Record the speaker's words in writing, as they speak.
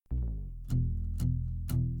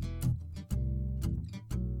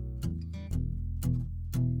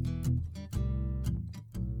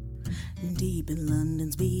deep in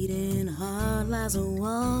London's beating heart lies a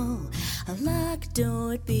wall. A locked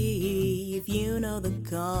door it be, if you know the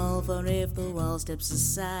call. For if the wall steps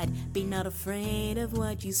aside, be not afraid of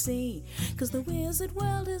what you see, 'cause the wizard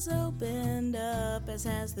world is opened up, as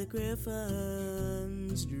has the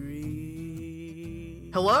Griffin's dream.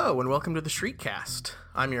 Hello, and welcome to the Shriekcast.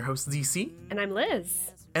 I'm your host, ZC. And I'm Liz.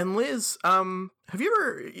 And Liz, do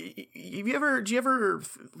you ever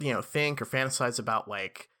think or fantasize about,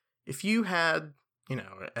 like, if you had,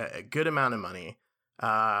 a good amount of money,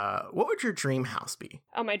 what would your dream house be?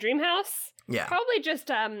 Oh, my dream house? Yeah. Probably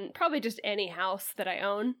just any house that I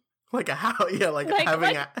own. Like a house, yeah,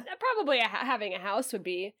 having a house would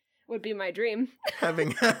be my dream.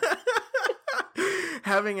 having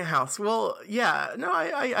a house. Well, yeah, no,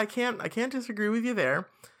 I can't disagree with you there.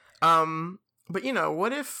 But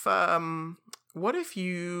what if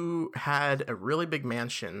you had a really big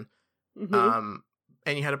mansion, Mm-hmm.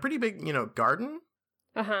 and you had a pretty big, garden?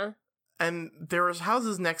 Uh-huh. And there was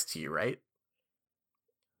houses next to you, right?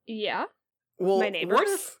 Yeah. Well, my neighbors? What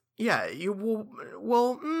if, yeah,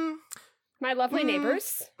 my lovely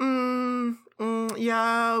neighbors?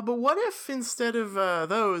 Yeah, but what if instead of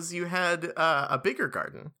those, you had a bigger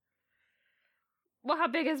garden? Well, how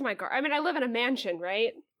big is my garden? I mean, I live in a mansion,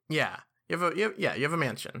 right? Yeah. You have a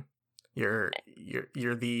mansion. You're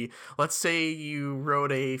the, let's say you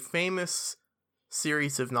wrote a famous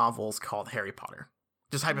series of novels called Harry Potter,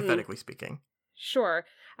 just hypothetically speaking. Sure.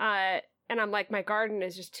 And I'm like, my garden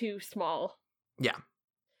is just too small. Yeah.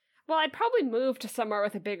 Well, I'd probably move to somewhere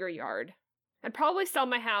with a bigger yard. I'd probably sell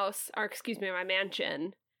my my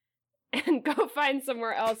mansion, and go find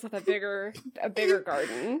somewhere else with a bigger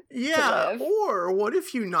garden. Yeah, or what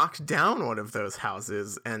if you knocked down one of those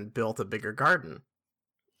houses and built a bigger garden?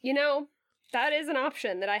 That is an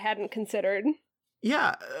option that I hadn't considered.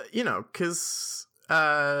 Yeah, because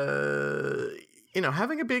having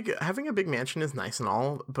a big mansion is nice and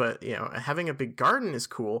all, but having a big garden is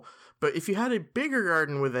cool. But if you had a bigger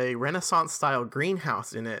garden with a Renaissance style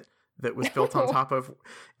greenhouse in it that was built on top of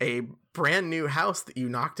a brand new house that you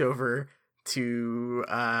knocked over to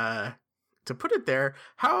put it there,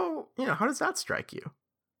 how does that strike you?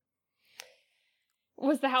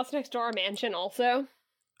 Was the house next door a mansion also?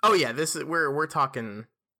 Oh yeah, we're talking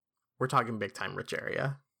big time rich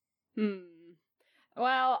area.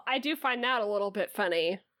 Well, I do find that a little bit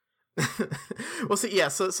funny. Well, see, yeah.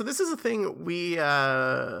 So this is a thing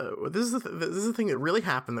this is a thing that really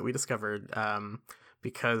happened that we discovered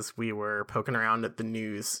because we were poking around at the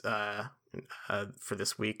news for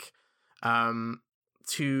this week.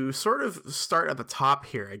 To sort of start at the top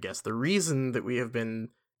here, I guess the reason that we have been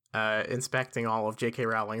inspecting all of J.K.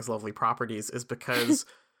 Rowling's lovely properties is because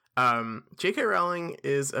J.K. Rowling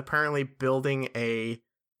is apparently building a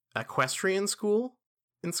equestrian school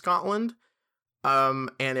in Scotland,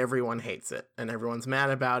 and everyone hates it, and everyone's mad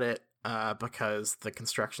about it because the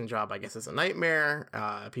construction job, I guess, is a nightmare.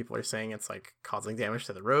 People are saying it's like causing damage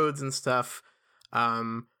to the roads and stuff.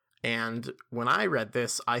 And when I read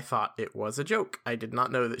this, I thought it was a joke. I did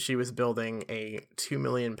not know that she was building a £2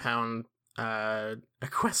 million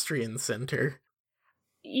equestrian center.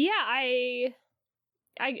 Yeah, I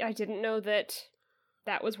didn't know that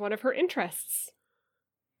was one of her interests.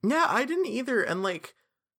 Yeah, I didn't either. And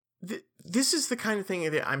this is the kind of thing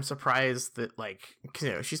that I'm surprised that,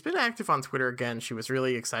 she's been active on Twitter again. She was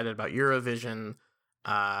really excited about Eurovision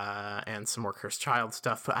and some more Cursed Child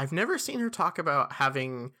stuff, but I've never seen her talk about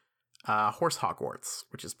having horse Hogwarts,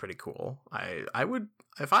 which is pretty cool. I would,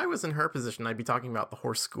 if I was in her position, I'd be talking about the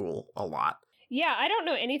horse school a lot. Yeah, I don't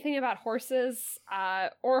know anything about horses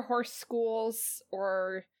or horse schools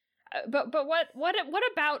or but what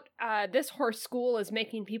about this horse school is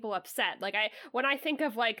making people upset? When I think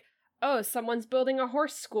of someone's building a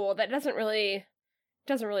horse school, that doesn't really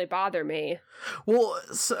bother me. Well,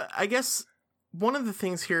 so I guess one of the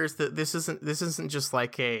things here is that this isn't just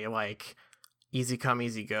like a easy come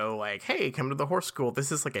easy go, hey, come to the horse school.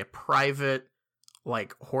 This is like a private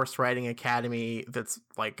horse riding academy that's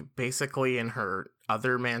basically in her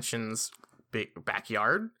other mansion's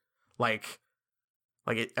backyard.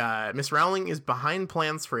 Miss Rowling is behind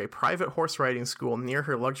plans for a private horse riding school near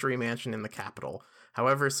her luxury mansion in the capital.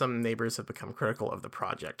 However, some neighbors have become critical of the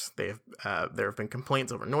project. There have been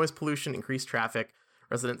complaints over noise pollution, increased traffic.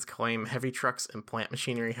 Residents claim heavy trucks and plant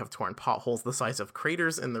machinery have torn potholes the size of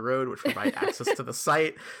craters in the road, which provide access to the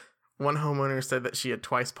site. One homeowner said that she had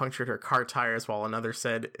twice punctured her car tires, while another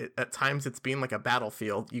said at times it's been like a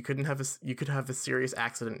battlefield. You could have a serious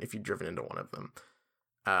accident if you'd driven into one of them.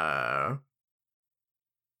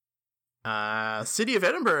 City of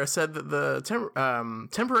Edinburgh said that the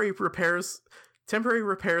temporary repairs Temporary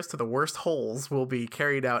repairs to the worst holes will be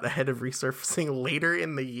carried out ahead of resurfacing later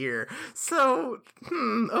in the year. So,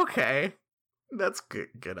 okay. That's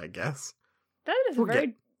good, I guess. That is a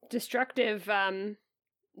very destructive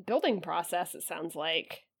building process, it sounds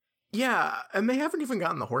like. Yeah, and they haven't even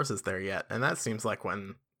gotten the horses there yet, and that seems like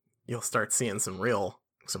when you'll start seeing some real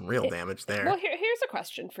damage there. Well, here's a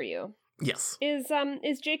question for you. Yes. Is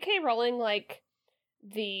J.K. Rowling like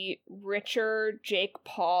the richer Jake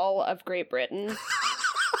Paul of Great Britain?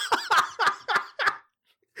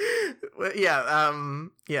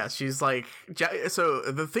 Yeah, she's like, so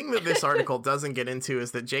the thing that this article doesn't get into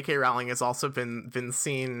is that J.K. Rowling has also been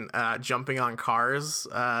seen jumping on cars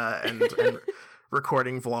and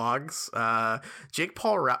recording vlogs. Jake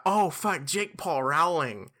Paul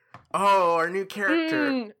Rowling. Oh, our new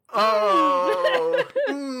character.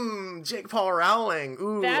 Jake Paul Rowling.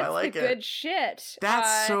 Ooh, that's I like it. That's good shit.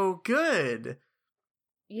 That's so good.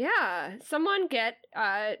 Yeah, someone get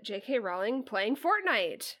J.K. Rowling playing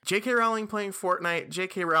Fortnite. J.K. Rowling playing Fortnite.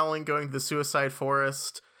 J.K. Rowling going to the Suicide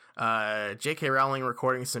Forest. J.K. Rowling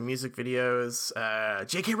recording some music videos.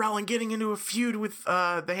 J.K. Rowling getting into a feud with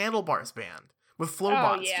the Handlebars Band with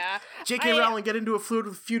Flowbots. Oh yeah. J.K. Rowling get into a feud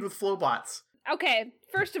with Flowbots. Okay,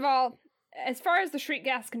 first of all, as far as the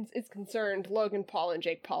Shriekcast is concerned, Logan Paul and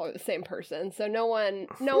Jake Paul are the same person. So no one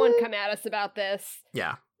come at us about this.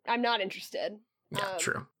 Yeah. I'm not interested. Yeah,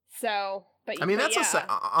 true. So, but I mean, that's yeah.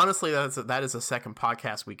 honestly that is a second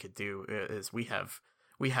podcast we could do. Is we have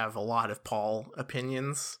a lot of Paul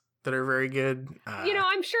opinions that are very good.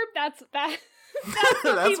 I'm sure that's what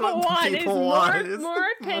people want. People want. More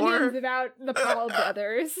opinions about the Paul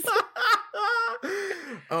brothers.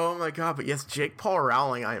 Oh my god! But yes, Jake Paul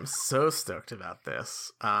Rowling. I am so stoked about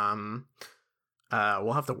this. We'll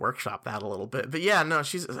have to workshop that a little bit. But yeah, no,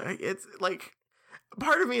 it's like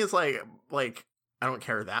part of me is like I don't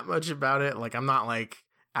care that much about it. Like I'm not like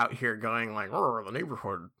out here going like, oh, the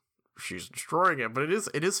neighborhood, she's destroying it. But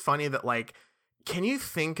it is funny that like, can you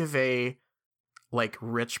think of a like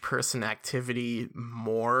rich person activity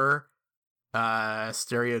more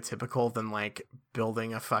stereotypical than like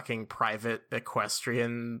building a fucking private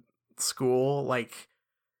equestrian school? Like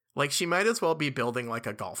she might as well be building like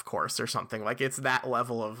a golf course or something. Like it's that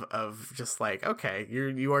level of just like, okay,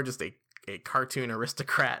 you are just a cartoon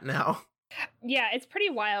aristocrat now. Yeah, it's pretty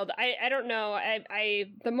wild. I don't know. I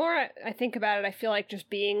the more I think about it, I feel like just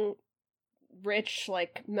being rich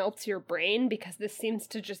like melts your brain, because this seems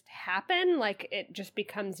to just happen. Like it just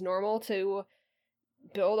becomes normal to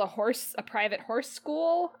build a private horse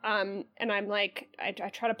school. And I'm like, I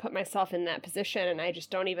try to put myself in that position, and I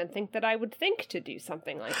just don't even think that I would think to do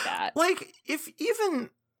something like that. Like if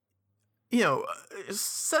even,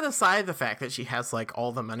 set aside the fact that she has like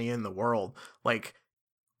all the money in the world, like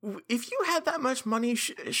if you had that much money,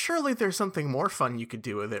 surely there's something more fun you could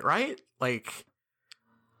do with it, right? Like,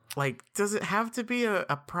 does it have to be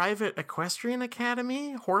a private equestrian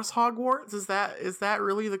academy? Horse Hogwarts? Is that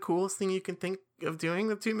really the coolest thing you can think of doing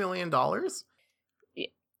with $2 million?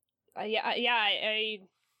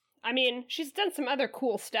 I mean, she's done some other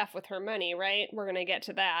cool stuff with her money, right? We're gonna get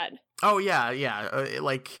to that. Oh yeah.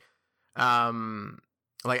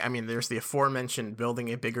 I mean, there's the aforementioned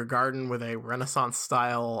building a bigger garden with a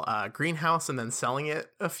Renaissance-style greenhouse and then selling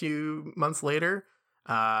it a few months later.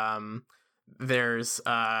 There's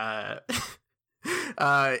I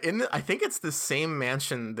think it's the same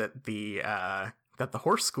mansion that the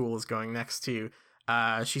horse school is going next to.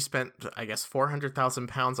 She spent, I guess,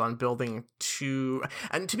 £400,000 on building two.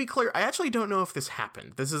 And to be clear, I actually don't know if this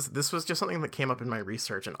happened. This was just something that came up in my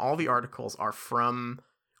research, and all the articles are from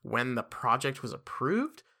when the project was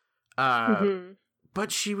approved.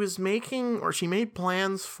 But she made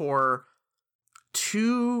plans for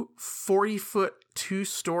 2 40-foot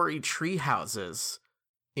 2-story tree houses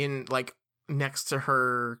in like next to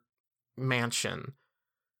her mansion.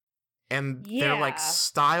 And they're like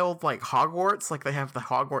styled like Hogwarts, like they have the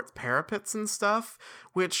Hogwarts parapets and stuff,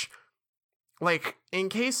 which, like, in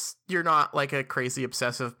case you're not like a crazy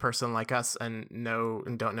obsessive person like us and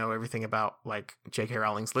don't know everything about like J.K.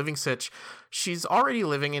 Rowling's living sitch, she's already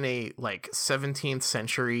living in a like 17th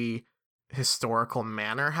century historical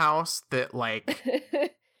manor house that like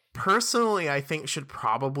personally I think should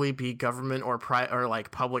probably be government or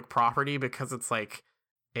like public property, because it's like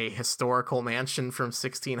a historical mansion from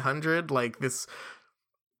 1600, like this.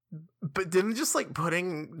 But then just like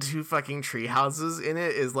putting 2 fucking tree houses in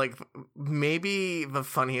it is like maybe the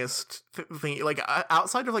funniest thing. Like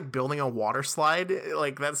outside of like building a water slide,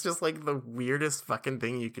 like that's just like the weirdest fucking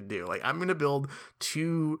thing you could do. Like I'm gonna build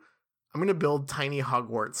tiny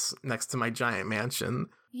Hogwarts next to my giant mansion.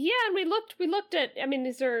 Yeah, and we looked at, I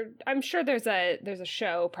mean, I'm sure there's a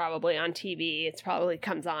show probably on TV. It's probably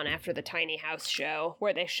comes on after the Tiny House show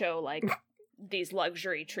where they show like these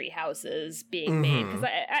luxury tree houses being made, because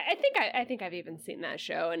I think I've even seen that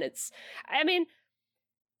show, and it's, I mean,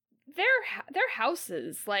 they're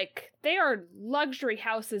houses, like they are luxury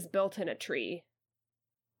houses built in a tree.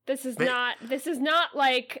 This is not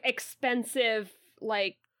like expensive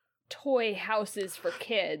like toy houses for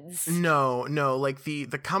kids. No, like the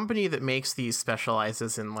company that makes these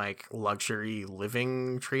specializes in like luxury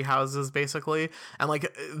living tree houses basically, and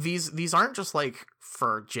like these aren't just like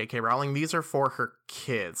for J.K. Rowling, these are for her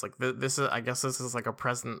kids. Like this is, I guess this is like a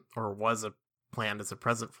present, or was a planned as a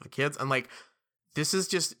present for the kids, and like this is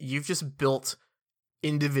just, you've just built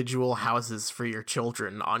individual houses for your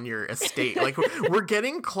children on your estate. Like we're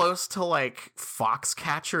getting close to like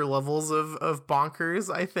Foxcatcher levels of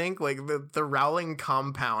bonkers, I think. Like the Rowling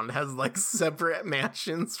compound has like separate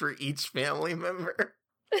mansions for each family member.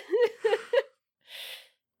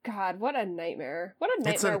 God, what a nightmare. What a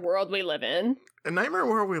nightmare world we live in. A nightmare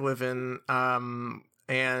world we live in. Yeah,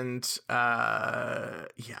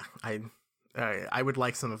 I would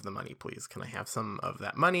like some of the money, please. Can I have some of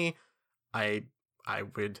that money? I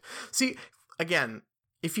would see, again,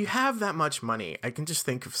 if you have that much money, I can just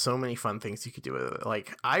think of so many fun things you could do with it.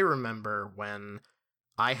 Like, I remember when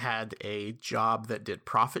I had a job that did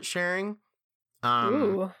profit sharing.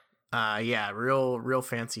 Ooh. Yeah, real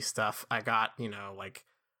fancy stuff. I got, like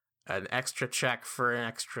an extra check for an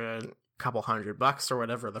extra couple $100 or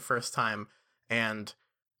whatever the first time. And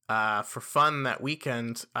for fun that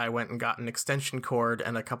weekend, I went and got an extension cord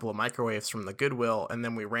and a couple of microwaves from the Goodwill, and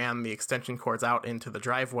then we ran the extension cords out into the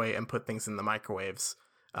driveway and put things in the microwaves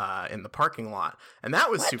in the parking lot. And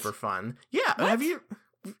that was super fun. Yeah, what? Have you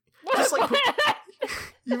just like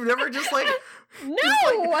you've never just like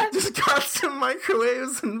no just got some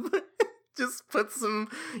microwaves and just put some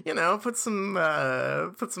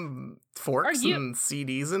forks and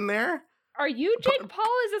CDs in there? Are you Jake Paul?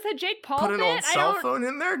 Is this a Jake Paul Put an old cell phone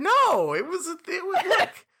in there? No, it was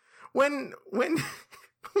like when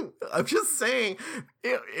I'm just saying,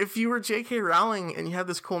 if you were J.K. Rowling and you had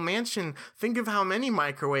this cool mansion, think of how many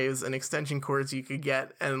microwaves and extension cords you could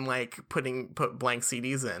get and like put blank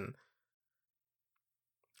CDs in.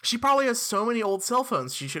 She probably has so many old cell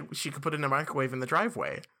phones she could put in a microwave in the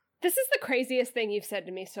driveway. This is the craziest thing you've said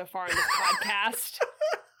to me so far in this podcast.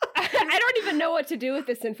 I don't even know what to do with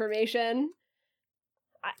this information.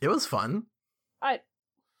 It was fun.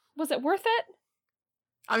 Was it worth it?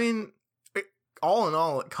 I mean, all in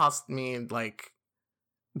all, it cost me like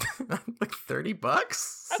like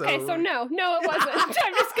 $30. Okay, so no, it wasn't.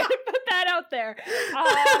 I'm just gonna put that out there.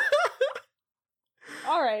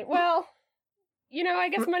 All right, well, I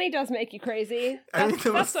guess money does make you crazy. That's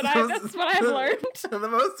what I've learned. The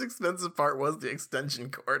most expensive part was the extension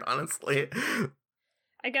cord, honestly.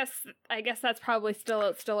 I guess that's probably still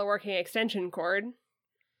a working extension cord.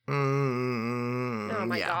 Oh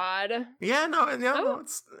my god. Yeah, no,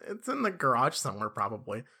 it's in the garage somewhere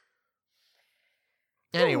probably.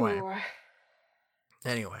 Anyway. Ooh.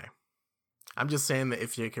 Anyway. I'm just saying that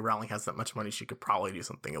if J.K. Rowling has that much money, she could probably do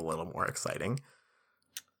something a little more exciting.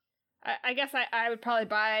 I guess I would probably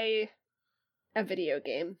buy a video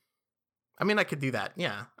game. I mean, I could do that,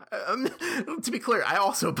 yeah. To be clear, I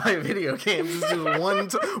also buy video games. This is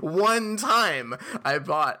one time I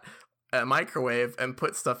bought a microwave and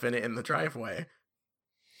put stuff in it in the driveway.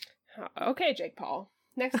 Okay, Jake Paul.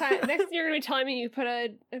 Next you're gonna be telling me you put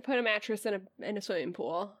a mattress in a swimming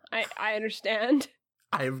pool. I understand.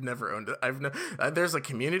 I've never owned it. There's a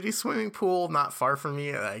community swimming pool not far from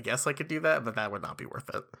me. I guess I could do that, but that would not be worth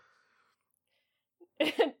it.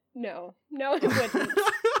 No, it wouldn't.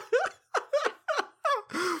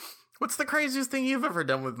 What's the craziest thing you've ever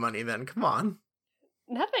done with money then? Come on.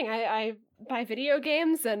 Nothing. I buy video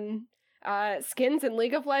games and skins in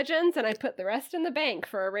League of Legends, and I put the rest in the bank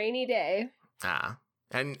for a rainy day.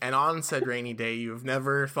 And on said rainy day, you've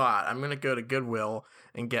never thought, I'm gonna go to Goodwill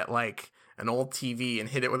and get like an old TV and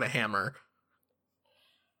hit it with a hammer.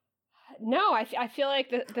 No, I feel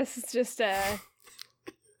like this is just a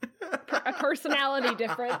personality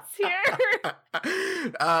difference here.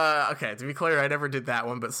 Okay, to be clear, I never did that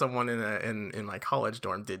one, but someone in my college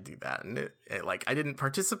dorm did do that, and it like, I didn't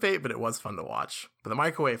participate, but it was fun to watch. But the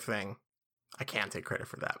microwave thing, I can't take credit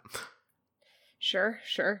for that. Sure.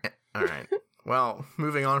 All right. Well,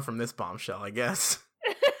 moving on from this bombshell, I guess.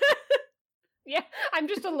 Yeah, I'm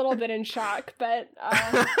just a little bit in shock, but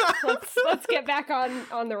let's get back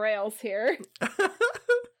on the rails here.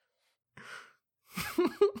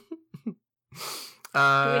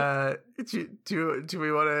 Do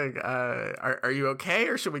we want to? Are you okay,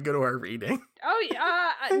 or should we go to our reading? Oh,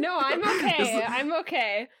 no, I'm okay. I'm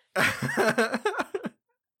okay.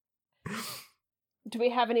 Do we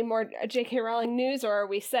have any more J.K. Rowling news, or are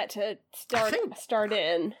we set to start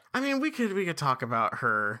in? I mean, we could talk about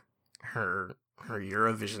her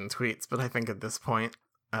Eurovision tweets, but I think at this point,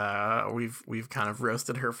 we've kind of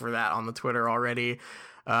roasted her for that on the Twitter already.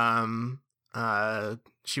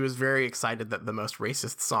 She was very excited that the most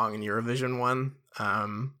racist song in Eurovision won.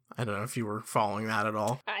 I don't know if you were following that at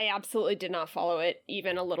all. I absolutely did not follow it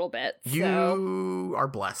even a little bit. So. You are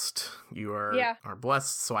blessed. You are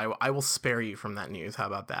blessed, so I will spare you from that news. How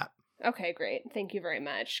about that? Okay, great. Thank you very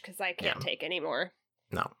much, because I can't take any more.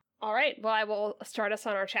 No. All right, well, I will start us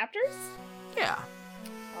on our chapters. Yeah.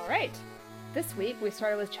 All right. This week, we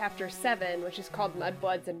started with Chapter 7, which is called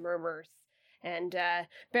Mudbloods and Murmurs. And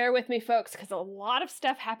bear with me, folks, because a lot of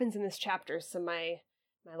stuff happens in this chapter, so my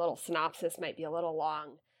little synopsis might be a little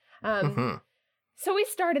long. So we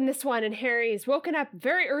start in this one, and Harry is woken up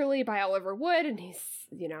very early by Oliver Wood, and he's,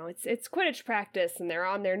 it's Quidditch practice, and they're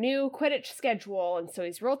on their new Quidditch schedule, and so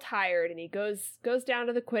he's real tired, and he goes down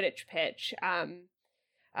to the Quidditch pitch.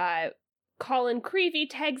 Colin Creevey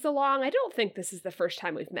tags along. I don't think this is the first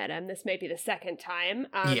time we've met him. This may be the second time.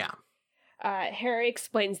 Yeah. Harry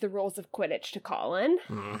explains the rules of Quidditch to Colin.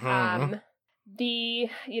 They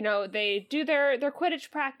do their Quidditch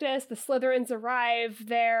practice, the Slytherins arrive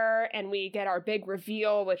there, and we get our big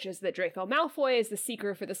reveal, which is that Draco Malfoy is the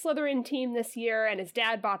seeker for the Slytherin team this year, and his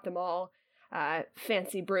dad bought them all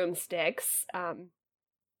fancy broomsticks.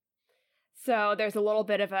 So there's a little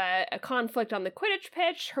bit of a conflict on the Quidditch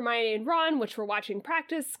pitch. Hermione and Ron, which were watching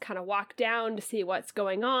practice, kind of walk down to see what's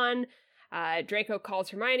going on. Draco calls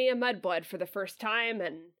Hermione a mudblood for the first time,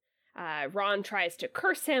 and Ron tries to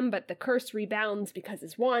curse him, but the curse rebounds because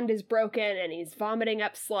his wand is broken and he's vomiting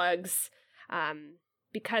up slugs.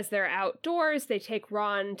 Because they're outdoors, they take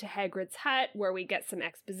Ron to Hagrid's hut, where we get some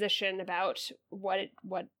exposition about what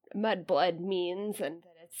mudblood means, and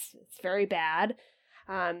that it's very bad.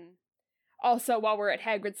 Also, while we're at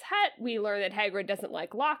Hagrid's hut, we learn that Hagrid doesn't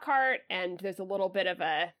like Lockhart, and there's a little bit of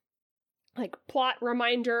a plot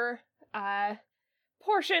reminder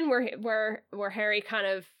portion where Harry kind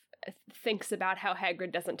of thinks about how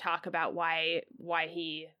Hagrid doesn't talk about why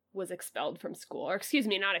he was expelled from school, or excuse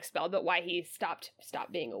me, not expelled, but why he stopped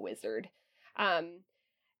being a wizard.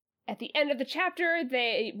 At the end of the chapter,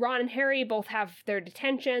 Ron and Harry both have their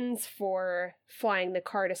detentions for flying the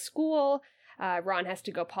car to school. Ron has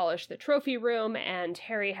to go polish the trophy room, and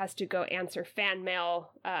Harry has to go answer fan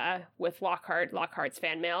mail with Lockhart's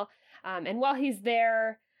fan mail. And while he's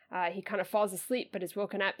there, he kind of falls asleep, but is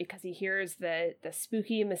woken up because he hears the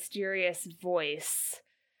spooky, mysterious voice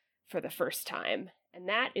for the first time. And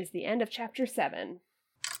that is the end of Chapter 7.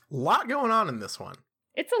 A lot going on in this one.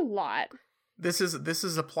 It's a lot. This is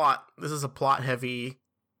a plot heavy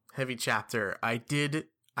chapter. I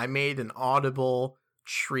made an audible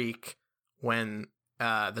shriek when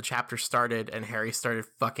the chapter started and Harry started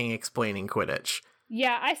fucking explaining Quidditch.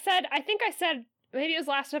 Yeah, I think I said, maybe it was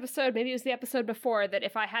last episode, maybe it was the episode before, that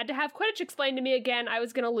if I had to have Quidditch explained to me again, I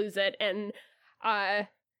was going to lose it, and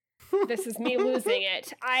this is me losing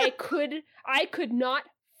it. I could not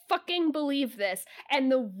fucking believe this.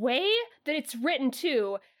 And the way that it's written,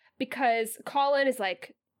 too, because Colin is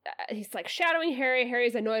he's shadowing Harry.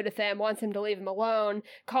 Harry's annoyed with him, wants him to leave him alone.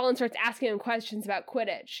 Colin starts asking him questions about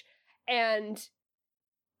Quidditch. And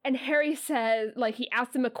Harry says, he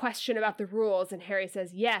asks him a question about the rules, and Harry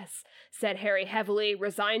says, "Yes," said Harry heavily,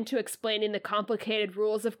 resigned to explaining the complicated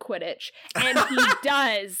rules of Quidditch. And he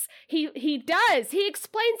does. He does. He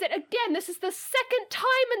explains it again. This is the second time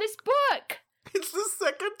in this book. It's the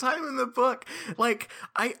second time in the book.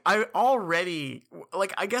 I already,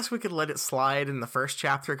 I guess we could let it slide in the first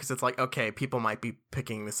chapter, because it's okay, people might be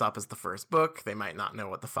picking this up as the first book. They might not know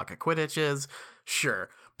what the fuck a Quidditch is. Sure.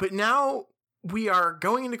 But now we are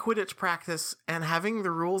going into Quidditch practice and having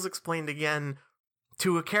the rules explained again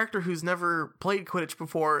to a character who's never played Quidditch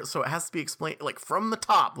before, so it has to be explained, from the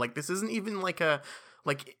top. This isn't even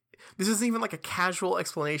this isn't even a casual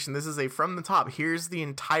explanation. This is a from the top. Here's the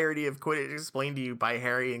entirety of Quidditch explained to you by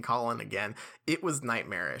Harry and Colin again. It was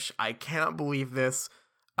nightmarish. I cannot believe this.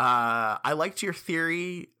 I liked your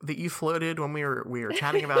theory that you floated when we were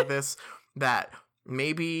chatting about this, that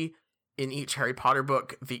maybe in each Harry Potter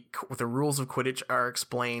book, the rules of Quidditch are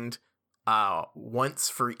explained once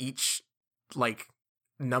for each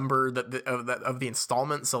number of the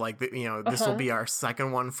installment. So this will be our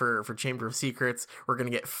second one for Chamber of Secrets. We're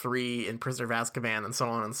gonna get 3 in Prisoner of Azkaban, and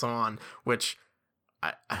so on. Which,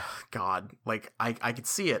 I could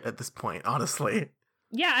see it at this point, honestly.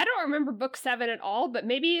 Yeah, I don't remember book 7 at all, but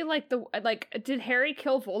maybe did Harry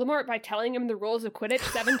kill Voldemort by telling him the rules of Quidditch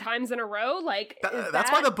 7 times in a row? Like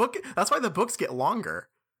that's why the books get longer.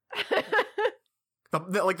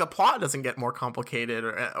 The plot doesn't get more complicated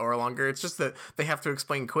or longer. It's just that they have to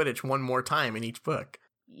explain Quidditch one more time in each book.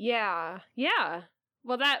 Yeah.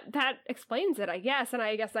 Well, that explains it, I guess. And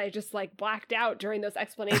I guess I just like blacked out during those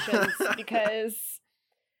explanations because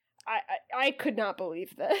I could not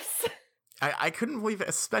believe this. I couldn't believe it,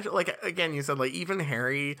 especially, like, again, you said, like, even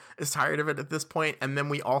Harry is tired of it at this point, and then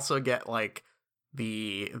we also get, like,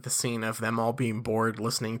 the scene of them all being bored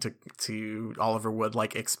listening to Oliver Wood,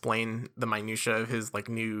 like, explain the minutia of his, like,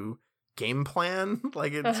 new game plan.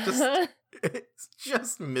 Like, it's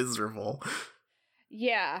just miserable.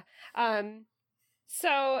 Yeah.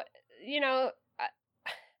 So, you know,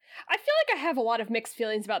 I feel like I have a lot of mixed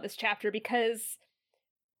feelings about this chapter because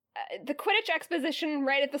the Quidditch exposition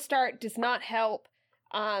right at the start does not help.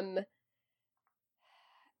 And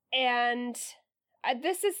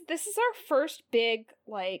this is our first big,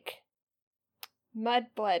 like,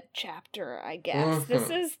 Mudblood chapter, I guess.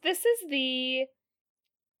 Mm-hmm. This is the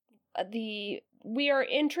we are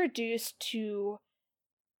introduced to,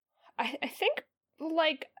 I think,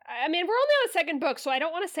 like, I mean, we're only on the second book, so I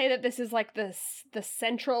don't want to say that this is like the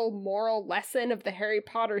central moral lesson of the Harry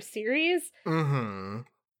Potter series. Mm-hmm.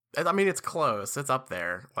 I mean, it's close. It's up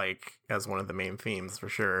there, like, as one of the main themes, for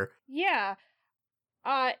sure. Yeah.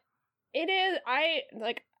 It is,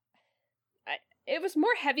 it was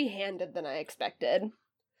more heavy-handed than I expected.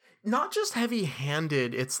 Not just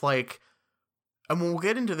heavy-handed, it's like, and we'll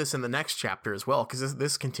get into this in the next chapter as well, because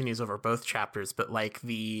this continues over both chapters, but, like,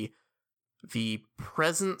 the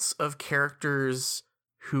presence of characters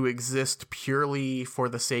who exist purely for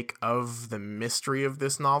the sake of the mystery of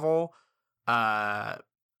this novel,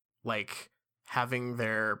 like having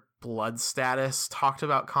their blood status talked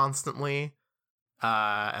about constantly,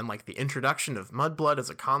 and like the introduction of mudblood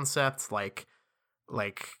as a concept, like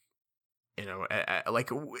you know,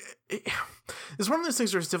 it's one of those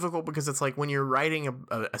things where it's difficult because it's like when you're writing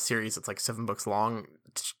a series that's like 7 books long,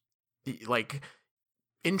 like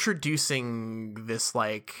introducing this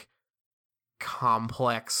like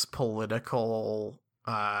complex political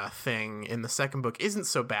thing in the second book isn't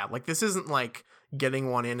so bad. Like, this isn't like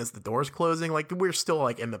getting one in as the door's closing. Like, we're still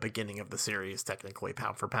like in the beginning of the series technically,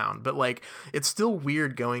 pound for pound, but like it's still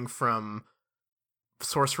weird going from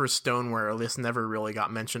Sorcerer's Stone, where this never really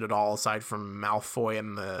got mentioned at all aside from Malfoy,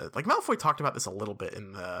 and Malfoy talked about this a little bit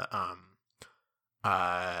in the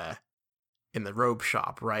robe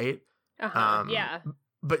shop, right? Yeah.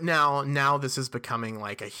 But now this is becoming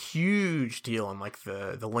like a huge deal and like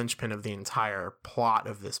the linchpin of the entire plot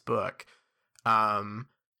of this book. And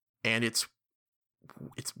it's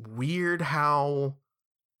weird how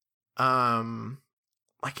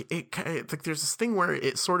like there's this thing where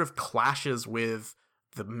it sort of clashes with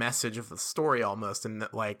the message of the story almost, and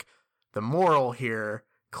that like the moral here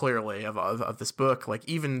clearly of this book, like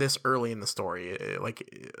even this early in the story,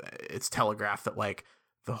 it's telegraphed that like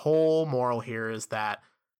the whole moral here is that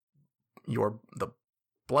the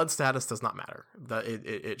blood status does not matter.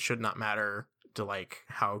 It should not matter to like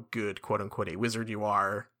how good, quote unquote, a wizard you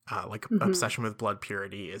are. Obsession with blood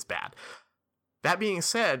purity is bad. That being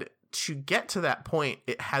said, to get to that point,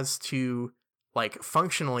 it has to like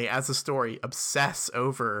functionally as a story obsess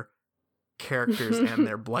over characters and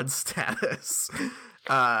their blood status.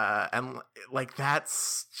 And like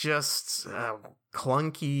that's just a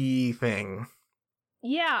clunky thing.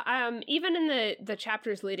 Yeah, even in the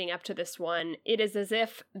chapters leading up to this one, it is as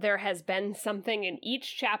if there has been something in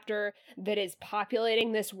each chapter that is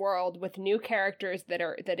populating this world with new characters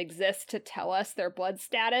that exist to tell us their blood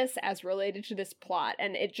status as related to this plot,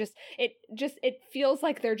 and it feels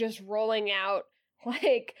like they're just rolling out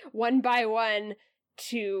like one by one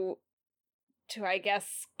to I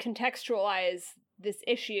guess contextualize this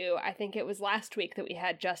issue. I think it was last week that we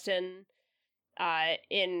had Justin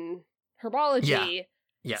in Herbology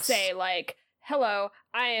say like, hello,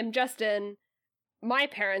 I am Justin, my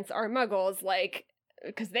parents are muggles, like,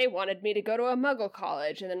 because they wanted me to go to a muggle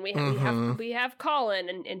college. And then we have Colin,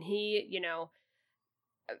 and he, you know,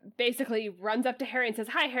 basically runs up to Harry and says,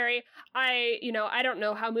 hi Harry, I don't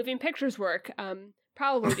know how moving pictures work,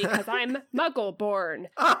 probably because I'm muggle born.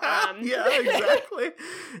 Yeah, exactly.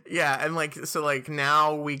 Yeah, and like, so like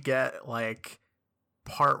now we get like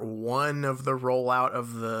part 1 of the rollout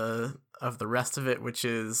of the rest of it, which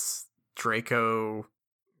is Draco.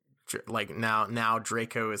 Like now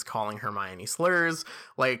Draco is calling Hermione slurs.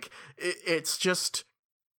 Like it's just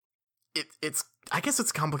it's I guess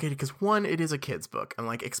it's complicated because 1, it is a kid's book, and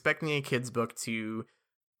like expecting a kid's book to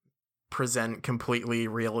present completely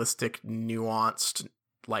realistic, nuanced,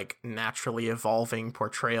 like naturally evolving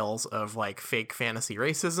portrayals of like fake fantasy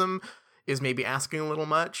racism is maybe asking a little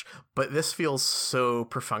much, but this feels so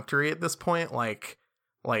perfunctory at this point. Like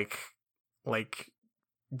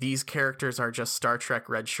these characters are just Star Trek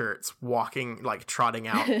red shirts walking, like trotting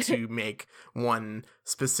out to make one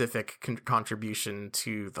specific contribution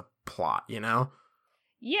to the plot, you know?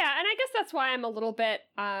 Yeah, and I guess that's why I'm a little bit,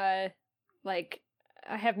 like,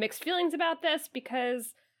 I have mixed feelings about this,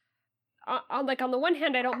 because, on the one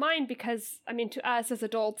hand, I don't mind, because, I mean, to us as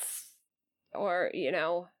adults, or, you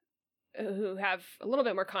know, who have a little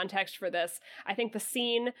bit more context for this, I think the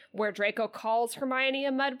scene where Draco calls Hermione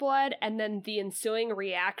a mudblood, and then the ensuing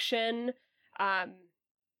reaction, and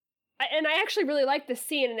I actually really like this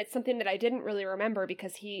scene, and it's something that I didn't really remember,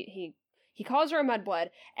 because he calls her a mudblood,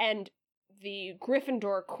 and the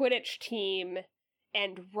Gryffindor Quidditch team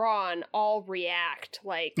and Ron all react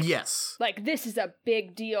like, yes, like this is a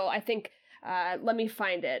big deal. I think, let me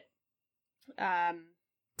find it.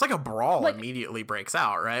 It's like a brawl immediately breaks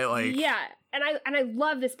out, right? Like, yeah, and I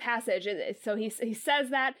love this passage. So he says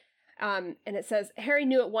that, and it says, Harry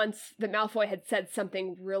knew at once that Malfoy had said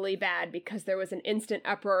something really bad because there was an instant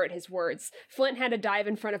uproar at his words. Flint had to dive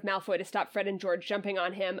in front of Malfoy to stop Fred and George jumping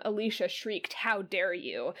on him. Alicia shrieked, "How dare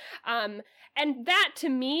you!" And that to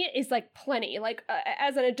me is like plenty. Like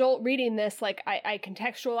as an adult reading this, like I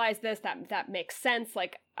contextualize this. That makes sense.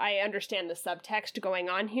 Like I understand the subtext going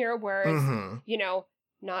on here. Whereas you know,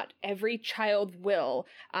 not every child will.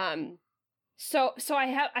 So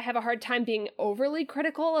I have a hard time being overly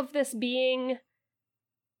critical of this being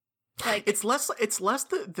like, it's less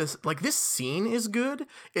that this scene is good.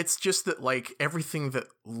 It's just that like everything that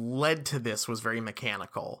led to this was very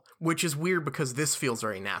mechanical, which is weird because this feels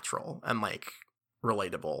very natural and like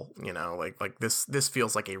relatable, you know, like this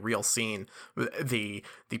feels like a real scene. The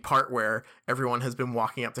part where everyone has been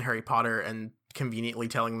walking up to Harry Potter and conveniently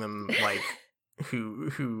telling them like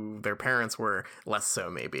who their parents were, less so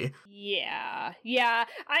maybe. Yeah.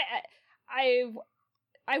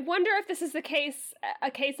 I wonder if this is a case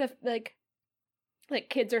of like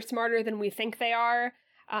kids are smarter than we think they are,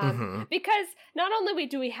 because not only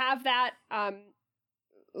do we have that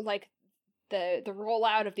like the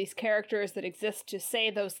rollout of these characters that exist to say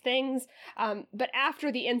those things, but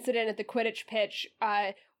after the incident at the Quidditch pitch,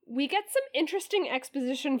 we get some interesting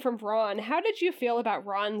exposition from Ron. How did you feel about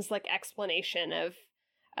Ron's like explanation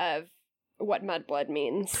of what mudblood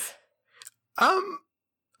means?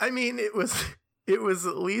 I mean, it was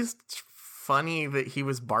at least funny that he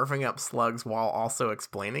was barfing up slugs while also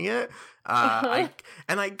explaining it. I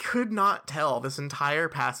could not tell this entire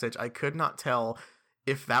passage. I could not tell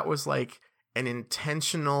if that was like an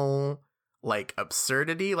intentional like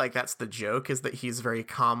absurdity. Like that's the joke, is that he's very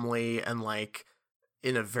calmly and like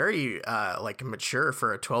in a very like mature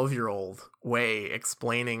for a 12-year-old way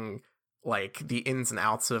explaining like the ins and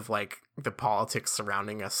outs of like the politics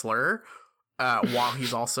surrounding a slur, while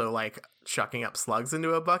he's also like chucking up slugs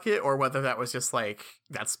into a bucket, or whether that was just like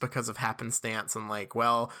that's because of happenstance and like,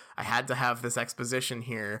 well, I had to have this exposition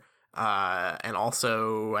here, and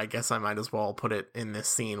also I guess I might as well put it in this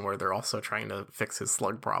scene where they're also trying to fix his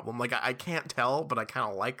slug problem. Like I can't tell, but I kind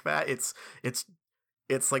of like that.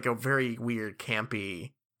 It's like a very weird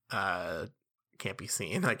campy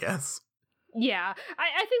scene, I guess. Yeah,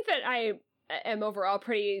 I think that I am overall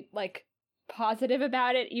pretty like positive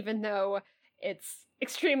about it, even though it's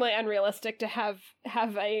extremely unrealistic to have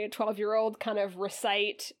a 12-year-old kind of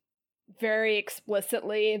recite very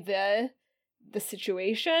explicitly the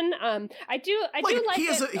situation. I do like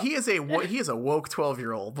he is a woke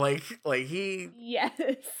 12-year-old. Like he. Yes.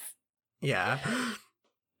 Yeah.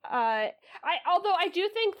 Although I do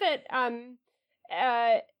think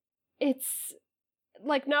that it's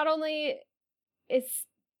like not only it's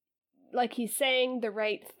like he's saying the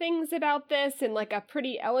right things about this in like a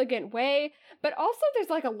pretty elegant way, but also there's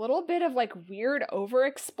like a little bit of like weird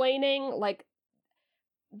over-explaining, like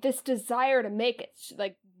this desire to make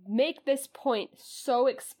this point so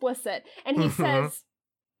explicit. And he says,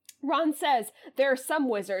 Ron says, there are some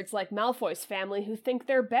wizards like Malfoy's family who think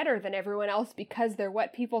they're better than everyone else because they're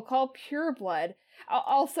what people call pureblood.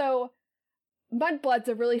 Also, mudblood's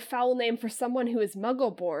a really foul name for someone who is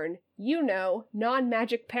muggle-born. You know,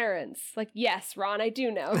 non-magic parents. Like, yes, Ron, I do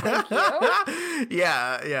know. Thank you.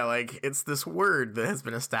 Yeah, like, it's this word that has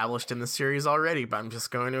been established in the series already, but I'm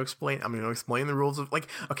going to explain the rules of, like,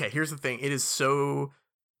 okay, here's the thing.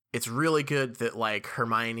 It's really good that, like,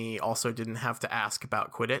 Hermione also didn't have to ask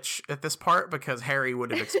about Quidditch at this part, because Harry would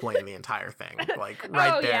have explained the entire thing, like,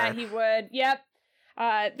 right there. Oh, yeah, he would. Yep.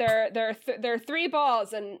 there are 3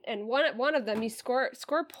 balls, and one of them you score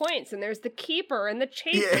points, and there's the keeper and the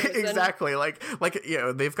chasers. Yeah, exactly. Like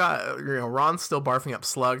they've got Ron's still barfing up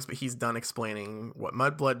slugs, but he's done explaining what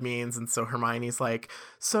mudblood means, and so Hermione's like,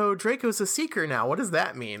 so Draco's a seeker now. What does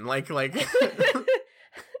that mean? Like.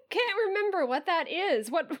 Can't remember what that is.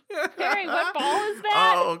 Harry, what ball is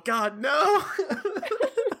that? Oh God, no.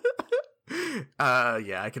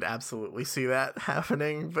 Yeah, I could absolutely see that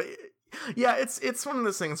happening, but yeah, it's one of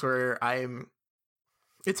those things where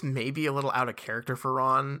it's maybe a little out of character for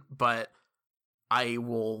Ron, but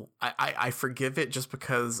I forgive it just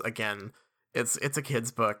because, again, it's a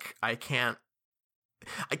kid's book. I can't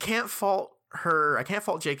fault her. I can't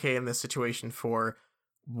fault JK in this situation for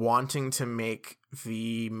wanting to make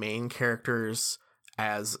the main characters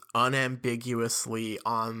as unambiguously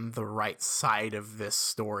on the right side of this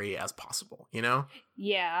story as possible, you know?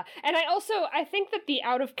 Yeah. And I think that the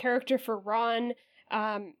out of character for Ron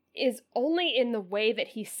is only in the way that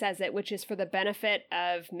he says it, which is for the benefit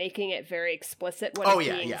of making it very explicit what is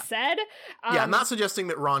being said. Yeah, I'm not suggesting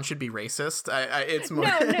that Ron should be racist. It's more...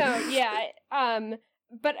 No, yeah.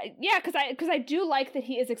 But yeah, because I do like that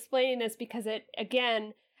he is explaining this, because it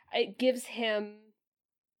gives him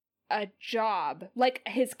a job, like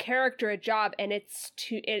his character a job, and it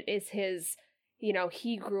is his,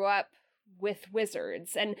 he grew up with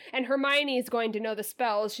wizards, and Hermione is going to know the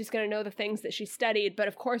spells, she's going to know the things that she studied, but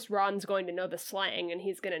of course Ron's going to know the slang, and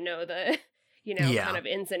he's going to know the kind of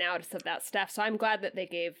ins and outs of that stuff. So I'm glad that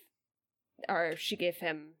she gave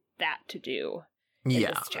him that to do in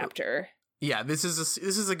this chapter. Yeah, this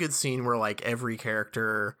is a good scene where like every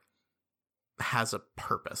character has a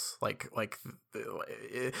purpose. Like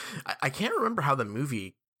I can't remember how the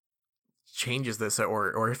movie changes this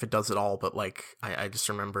or if it does at all, but like I just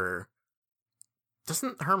remember,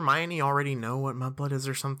 doesn't Hermione already know what mudblood is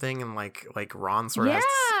or something, and like Ron sort of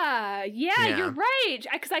yeah, you're right,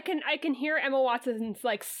 because I can hear Emma Watson's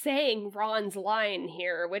like saying Ron's line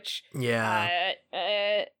here, which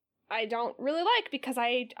I don't really like, because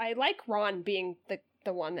I like Ron being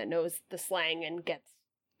the one that knows the slang and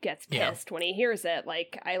gets pissed when he hears it.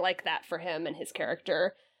 Like, I like that for him and his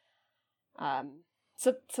character.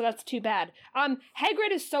 So that's too bad.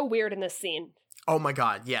 Hagrid is so weird in this scene. Oh my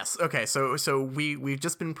God, yes. Okay, so we've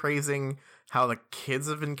just been praising how the kids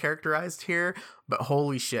have been characterized here, but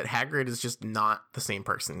holy shit, Hagrid is just not the same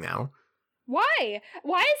person now. Why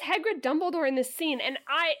is Hagrid Dumbledore in this scene? And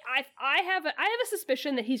I have a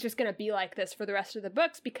suspicion that he's just going to be like this for the rest of the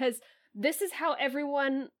books, because this is how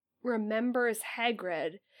everyone remembers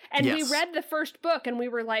Hagrid. And we read the first book and we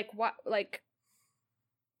were like, what? Like,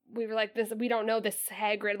 we were like, this, we don't know this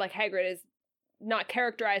Hagrid. Like, Hagrid is not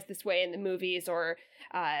characterized this way in the movies, or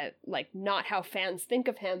like not how fans think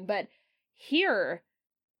of him. But here,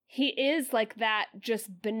 he is like that,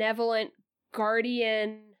 just benevolent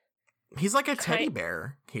guardian. He's like a teddy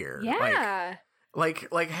bear here. Yeah. Like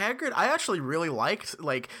Hagrid, I actually really liked,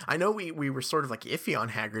 like, I know we were sort of like iffy on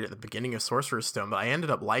Hagrid at the beginning of Sorcerer's Stone, but I ended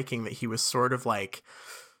up liking that he was sort of like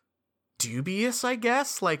dubious, I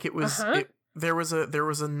guess. Like it was, there was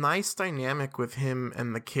a nice dynamic with him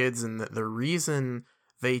and the kids, and the reason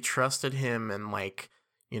they trusted him and like,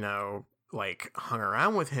 like hung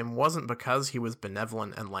around with him wasn't because he was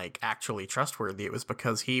benevolent and like actually trustworthy. It was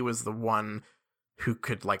because he was the one who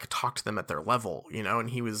could like talk to them at their level, and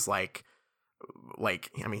he was like,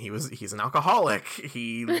 I mean, he's an alcoholic.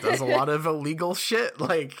 He does a lot of illegal shit.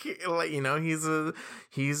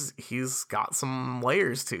 He's got some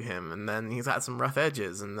layers to him, and then he's got some rough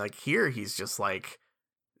edges. And like here, he's just like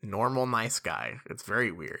normal, nice guy. It's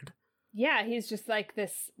very weird. Yeah, he's just like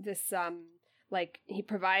this like he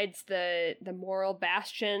provides the moral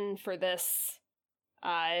bastion for this,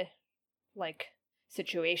 like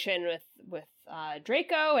situation with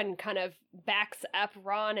Draco, and kind of backs up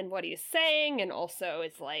Ron and what he's saying, and also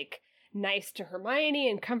is like nice to Hermione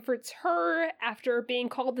and comforts her after being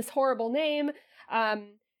called this horrible name.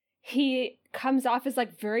 He comes off as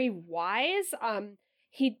like very wise.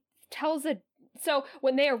 He tells so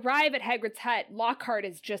when they arrive at Hagrid's hut, Lockhart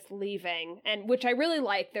is just leaving, and which I really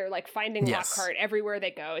like. They're like finding Lockhart everywhere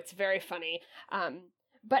they go. It's very funny.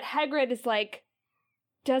 But Hagrid is like,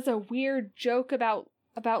 does a weird joke about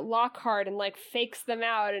Lockhart and like fakes them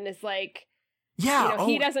out, and is like,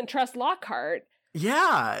 he doesn't trust Lockhart.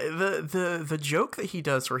 Yeah, the joke that he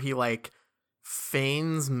does where he like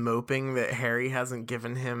feigns moping that Harry hasn't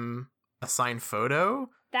given him a signed photo.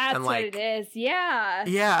 That's and, like, what it is. Yeah.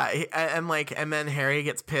 Yeah, and then Harry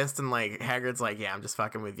gets pissed, and like Hagrid's like, yeah, I'm just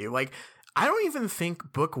fucking with you. Like, I don't even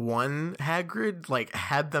think book 1 Hagrid like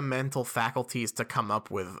had the mental faculties to come up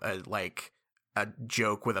with a a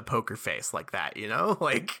joke with a poker face like that, you know?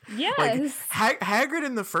 Like, Yes. like Hagrid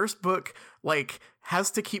in the first book, like,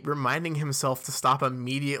 has to keep reminding himself to stop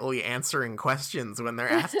immediately answering questions when they're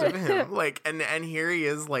asked of him. Like, and here he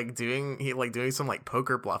is, like, doing some, like,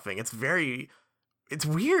 poker bluffing. It's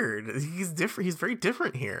weird. He's different. He's very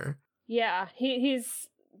different here. Yeah, he's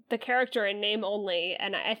the character in name only,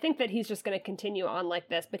 and I think that he's just going to continue on like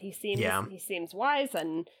this, but he seems wise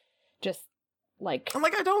and just like, and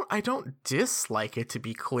like I don't dislike it, to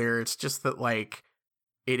be clear. It's just that, like,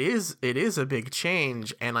 it is a big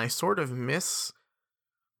change, and I sort of miss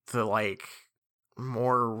the, like,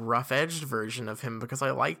 more rough-edged version of him, because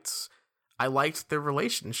I liked the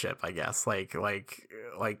relationship, I guess. Like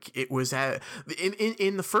it was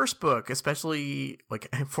in the first book, especially,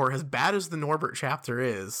 like, for as bad as the Norbert chapter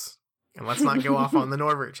is, and let's not go off on the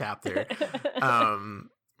Norbert chapter.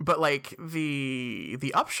 But, like,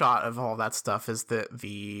 the upshot of all that stuff is that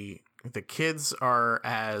the kids are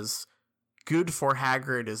as good for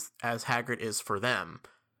Hagrid as Hagrid is for them.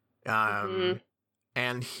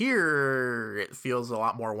 And here it feels a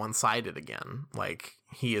lot more one-sided again. Like,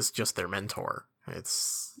 he is just their mentor.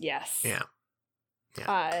 It's... Yes. Yeah.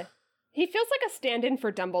 He feels like a stand-in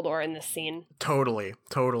for Dumbledore in this scene. Totally.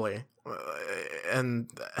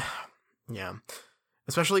 Yeah.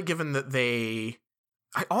 Especially given that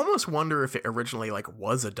I almost wonder if it originally, like,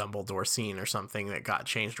 was a Dumbledore scene or something that got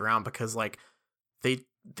changed around, because, like, they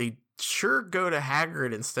sure go to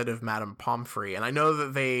Hagrid instead of Madame Pomfrey. And I know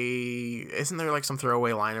that isn't there, like, some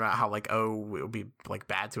throwaway line about how, like, oh, it would be, like,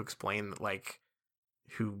 bad to explain, like,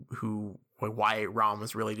 why Ron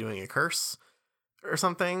was really doing a curse or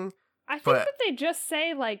something. I think that they just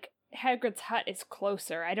say, like, Hagrid's hut is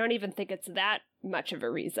closer. I don't even think it's that much of a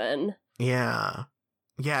reason. Yeah,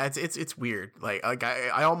 it's weird. Like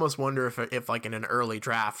I almost wonder if like in an early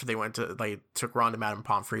draft they took Ron to Madame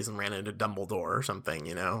Pomfrey's and ran into Dumbledore or something,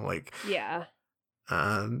 you know? Like, yeah.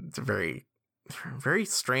 It's a very, very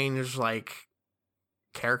strange, like,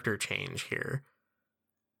 character change here.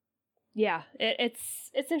 Yeah,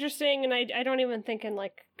 it's interesting, and I don't even think in,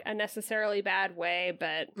 like, a necessarily bad way,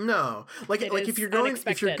 but no, like if you're going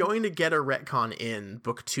to get a retcon in,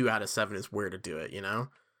 book 2 out of 7 is where to do it, you know?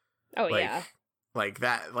 Oh, like, yeah. Like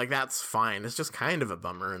that's fine. It's just kind of a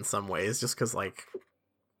bummer in some ways, just because, like,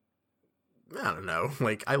 I don't know.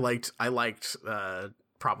 Like, I liked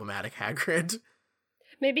problematic Hagrid.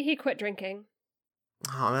 Maybe he quit drinking.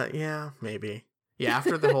 Oh, maybe. Yeah,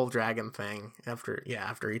 after the whole dragon thing, after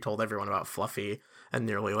he told everyone about Fluffy and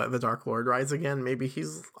nearly let the Dark Lord rise again, maybe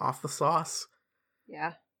he's off the sauce.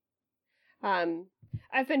 Yeah.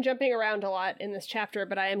 I've been jumping around a lot in this chapter,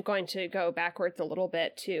 but I am going to go backwards a little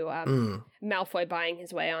bit to Malfoy buying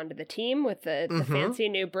his way onto the team with the fancy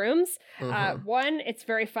new brooms. One, it's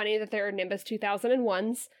very funny that there are Nimbus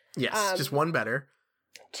 2001s. Yes, just one better.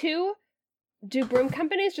 2, do broom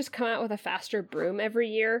companies just come out with a faster broom every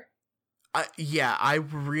year? Yeah, I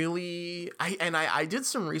did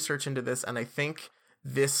some research into this, and I think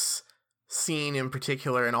this scene in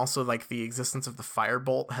particular, and also, like, the existence of the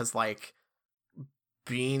firebolt has, like,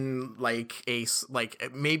 been, like,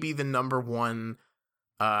 maybe the number one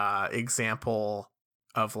example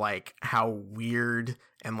of, like, how weird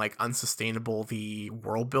and, like, unsustainable the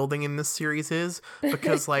world building in this series is,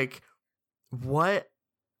 because like what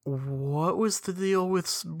was the deal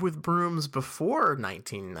with brooms before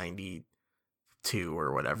 1992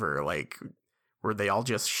 or whatever? Like, were they all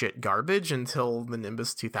just shit garbage until the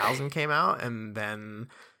Nimbus 2000 came out, and then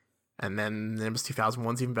Nimbus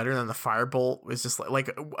 2001's even better than the Firebolt was just like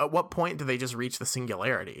at what point do they just reach the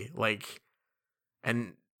singularity? Like,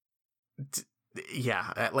 and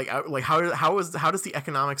how does the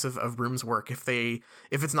economics of brooms work if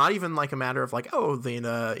it's not even like a matter of like, oh,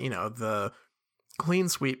 the clean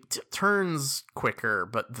sweep turns quicker,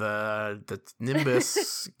 but the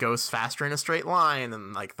Nimbus goes faster in a straight line,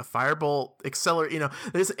 and like the Firebolt accelerate,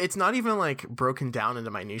 it's not even like broken down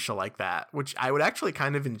into minutia like that, which I would actually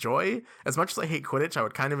kind of enjoy. As much as I hate Quidditch, I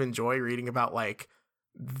would kind of enjoy reading about like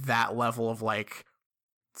that level of like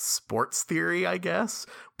sports theory, I guess.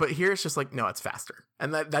 But here it's just like, no, it's faster,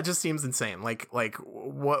 and that just seems insane. Like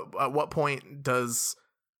what at what point does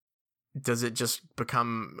it just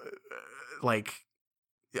become like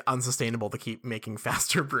unsustainable to keep making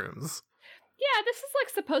faster brooms? Yeah, this is like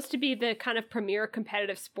supposed to be the kind of premier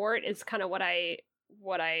competitive sport, is kind of what I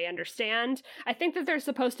understand. I think that there's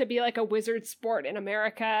supposed to be like a wizard sport in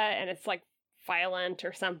America, and it's like violent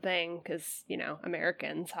or something because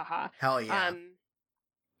Americans, haha. Hell yeah.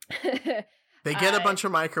 They get a bunch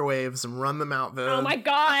of microwaves and run them out the... Oh my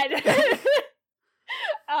god.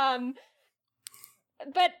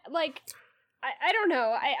 But like I don't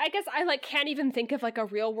know. I guess I like can't even think of like a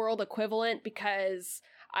real world equivalent because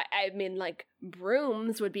I mean like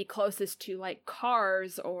brooms would be closest to like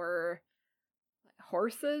cars or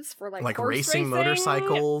horses for like horse racing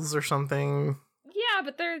motorcycles or something. Yeah,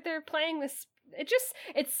 but they're playing this.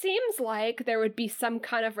 It seems like there would be some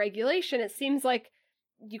kind of regulation. It seems like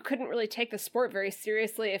you couldn't really take the sport very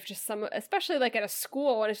seriously if just especially like at a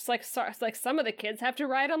school, and it's just like some of the kids have to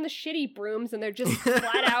ride on the shitty brooms and they're just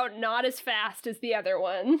flat out not as fast as the other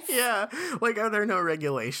ones. Yeah, like are there no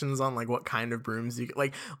regulations on like what kind of brooms you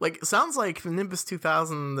like sounds like the Nimbus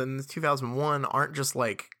 2000 and the 2001 aren't just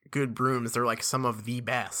like good brooms, they're like some of the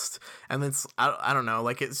best. And it's I don't know,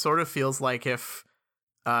 like it sort of feels like if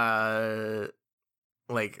like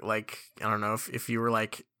I don't know, if you were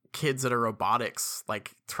like kids at a robotics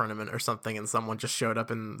like tournament or something and someone just showed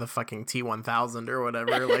up in the fucking T1000 or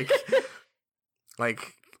whatever, like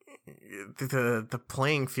like the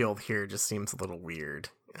playing field here just seems a little weird.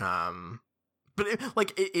 But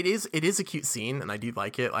it is a cute scene and I do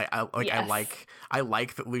like it. I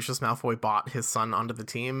like that Lucius Malfoy bought his son onto the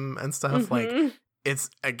team and stuff. Mm-hmm. Like it's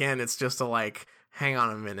just a like, hang on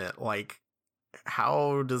a minute, like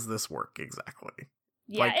how does this work exactly?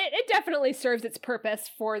 Yeah, like, it definitely serves its purpose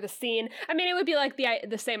for the scene. I mean, it would be like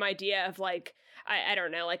the same idea of like, I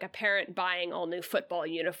don't know, like a parent buying all new football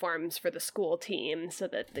uniforms for the school team so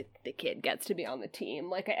that the kid gets to be on the team.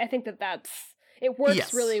 Like, I think it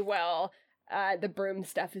works really well. The broom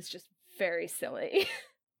stuff is just very silly.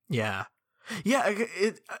 Yeah.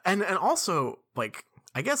 And also, like,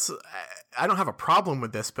 I guess I don't have a problem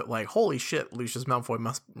with this, but like, holy shit, Lucius Malfoy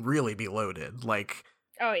must really be loaded. Like,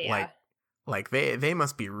 oh yeah. Like they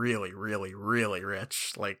must be really, really, really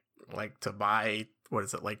rich, like to buy, what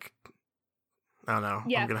is it, like, I don't know.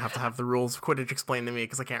 Yeah. I'm going to have the rules of Quidditch explained to me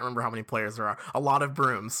because I can't remember how many players there are. A lot of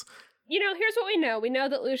brooms. You know, here's what we know. We know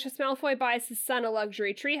that Lucius Malfoy buys his son a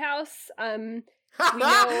luxury treehouse.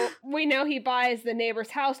 We know he buys the neighbor's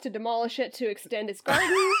house to demolish it to extend his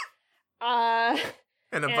garden.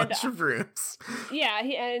 And a bunch of brooms. Yeah,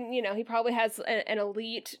 he probably has an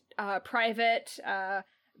elite private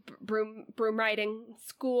broom riding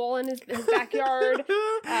school in his backyard.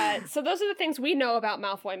 So those are the things we know about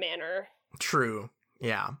Malfoy Manor. True.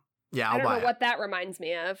 Yeah. I don't know what that reminds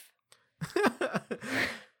me of.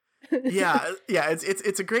 yeah.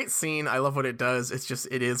 It's a great scene. I love what it does. It's just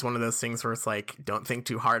it is one of those things where it's like, don't think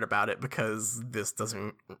too hard about it because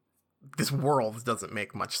this world doesn't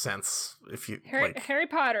make much sense if you Harry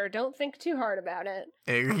Potter, don't think too hard about it.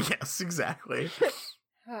 Yes, exactly.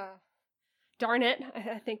 Darn it.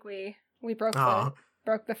 I think we broke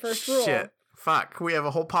the first rule. Shit. Fuck. We have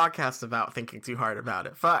a whole podcast about thinking too hard about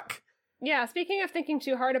it. Fuck. Yeah, speaking of thinking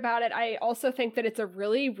too hard about it, I also think that it's a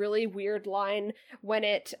really, really weird line when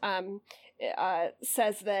it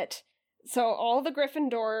says that, so all the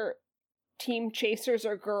Gryffindor team chasers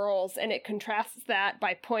are girls, and it contrasts that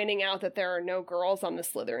by pointing out that there are no girls on the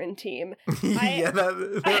Slytherin team. Yeah,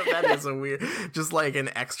 that is a weird, just like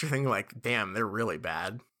an extra thing, like, damn, they're really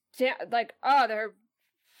bad. Yeah, like, oh, they're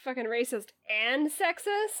fucking racist and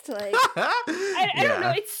sexist. Like, I don't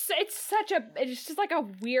know. It's just like a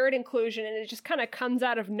weird inclusion, and it just kind of comes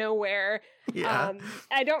out of nowhere. Yeah.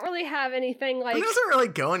 I don't really have anything like. It doesn't really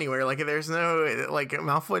go anywhere. Like, there's no, like,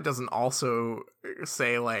 Malfoy doesn't also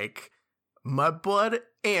say like mudblood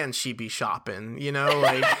and she be shopping, you know,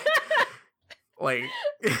 like. Like,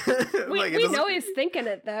 we know he's thinking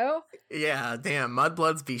it though. Yeah, damn,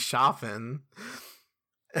 mudbloods be shopping.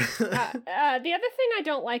 The other thing I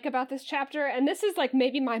don't like about this chapter, and this is like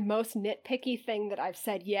maybe my most nitpicky thing that I've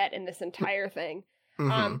said yet in this entire thing,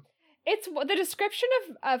 it's the description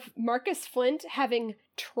of Marcus Flint having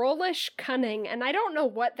trollish cunning, and I don't know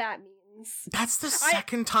what that means. That's the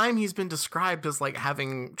second time he's been described as like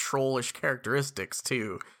having trollish characteristics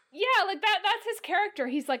too. Yeah, like that's his character.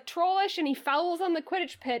 He's like trollish and he fouls on the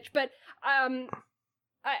Quidditch pitch, but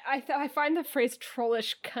I find the phrase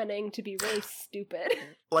trollish cunning to be really stupid.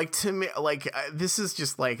 Like, to me, like, this is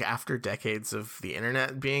just like after decades of the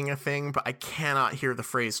internet being a thing, but I cannot hear the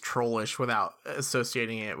phrase trollish without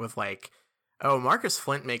associating it with like, oh, Marcus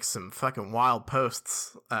Flint makes some fucking wild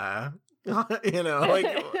posts. You know,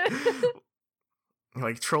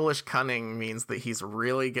 like trollish cunning means that he's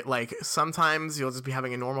really good. Like, sometimes you'll just be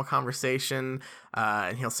having a normal conversation,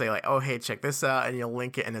 and he'll say like, "Oh, hey, check this out," and you'll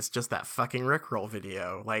link it, and it's just that fucking Rickroll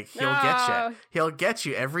video. Like, he'll get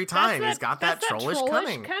you every time. He's got that trollish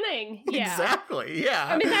cunning. Yeah. Exactly. Yeah.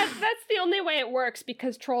 I mean, that's the only way it works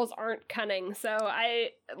because trolls aren't cunning. So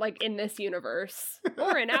I like in this universe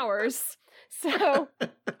or in ours. So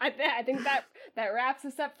I think that wraps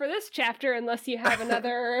us up for this chapter. Unless you have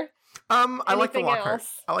another. I like the anything Lockhart.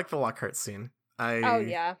 else? I like the Lockhart scene. Oh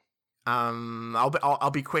yeah.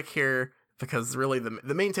 I'll be quick here because really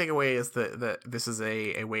the main takeaway is that this is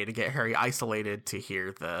a way to get Harry isolated to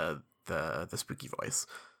hear the spooky voice.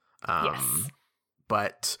 Yes.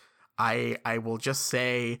 But I will just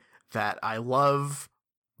say that I love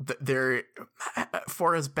there,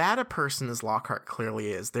 for as bad a person as Lockhart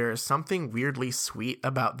clearly is, there is something weirdly sweet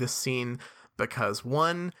about this scene because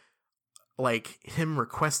one, like him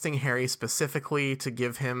requesting Harry specifically to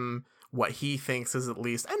give him what he thinks is at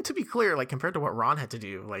least, and to be clear, like compared to what Ron had to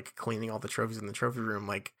do, like cleaning all the trophies in the trophy room,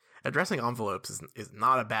 like addressing envelopes is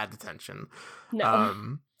not a bad detention.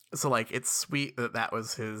 No. So like it's sweet that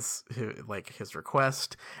was his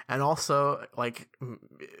request, and also like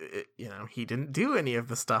you know, he didn't do any of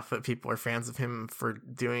the stuff that people are fans of him for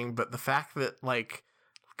doing, but the fact that like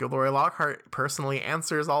Gilderoy Lockhart personally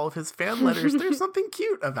answers all of his fan letters, there's something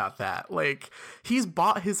cute about that. Like he's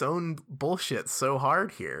bought his own bullshit so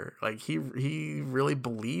hard here. Like he really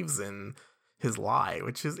believes in his lie,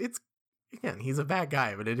 which is, it's, again, he's a bad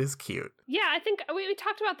guy, but it is cute. Yeah, I think we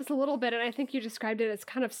talked about this a little bit, and I think you described it as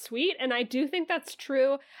kind of sweet, and I do think that's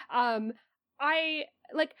true. I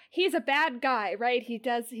like, he's a bad guy, right? He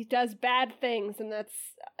does bad things, and that's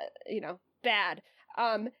bad.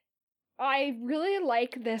 I really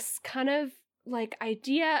like this kind of like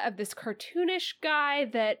idea of this cartoonish guy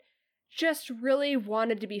that just really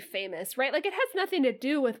wanted to be famous, right? Like it has nothing to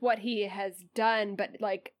do with what he has done, but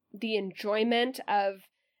like the enjoyment of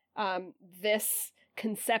this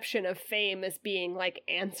conception of fame as being like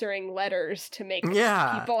answering letters to make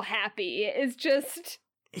people happy is just,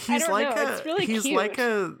 he's it's really he's cute. like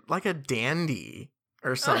a dandy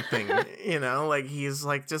or something. You know, like he's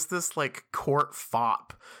like just this like court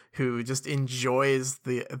fop who just enjoys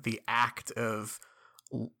the act of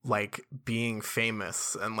like being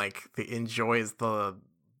famous and like enjoys the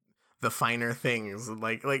finer things.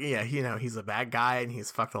 Like yeah, you know, he's a bad guy and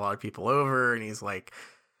he's fucked a lot of people over, and he's like,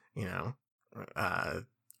 you know,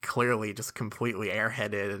 clearly just completely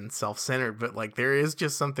airheaded and self-centered, but like there is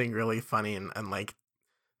just something really funny and like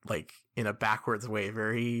in a backwards way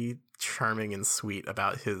very charming and sweet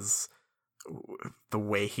about the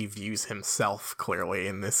way he views himself clearly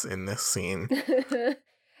in this scene.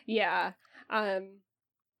 Yeah.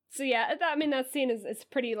 So yeah, I mean that scene is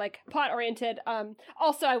pretty like plot oriented.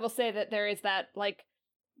 Also I will say that there is that like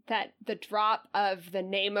that the drop of the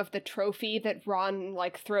name of the trophy that Ron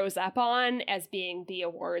like throws up on as being the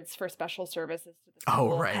awards for special services to the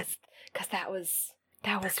school. Oh right. Cuz that was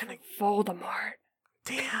Voldemort.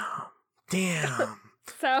 Damn.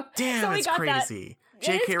 So it's crazy.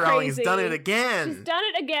 J.K. It Rowling's done it again. She's done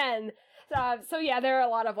it again. So yeah, there are a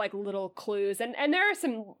lot of like little clues, and there are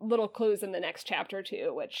some little clues in the next chapter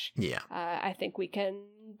too, which I think we can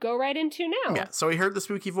go right into now. Yeah. So we heard the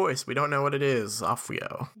spooky voice. We don't know what it is. Off we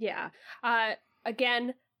go. Yeah.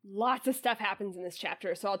 Again, lots of stuff happens in this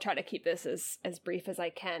chapter, so I'll try to keep this as brief as I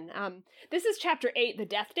can. This is chapter 8, the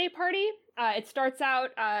Death Day Party. It starts out.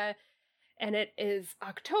 And it is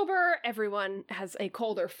October. Everyone has a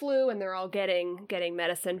cold or flu, and they're all getting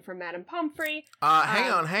medicine from Madame Pomfrey. Hang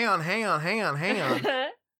on.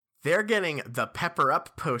 They're getting the Pepper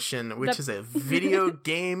Up potion, which is a video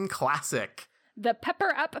game classic. The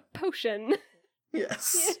Pepper Up potion.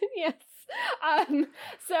 Yes. Yes.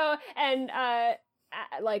 So, and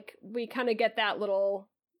like we kind of get that little,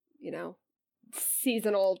 you know,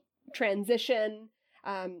 seasonal transition.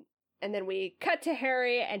 And then we cut to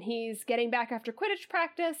Harry, and he's getting back after Quidditch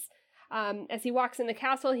practice. As he walks in the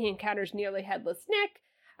castle, he encounters nearly headless Nick,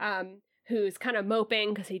 who's kind of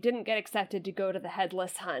moping because he didn't get accepted to go to the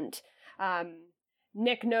headless hunt.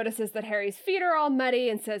 Nick notices that Harry's feet are all muddy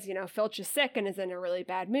and says, you know, Filch is sick and is in a really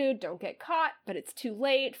bad mood. Don't get caught. But it's too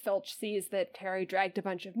late. Filch sees that Harry dragged a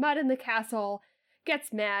bunch of mud in the castle,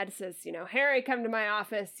 gets mad, says, you know, Harry, come to my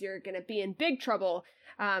office. You're going to be in big trouble.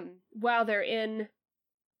 While they're in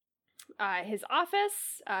his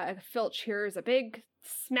office, Filch hears a big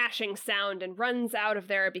smashing sound and runs out of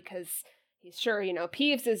there because he's sure, you know,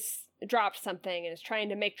 Peeves has dropped something and is trying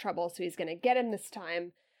to make trouble, so he's going to get him this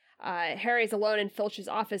time. Harry's alone in Filch's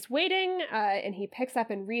office waiting, and he picks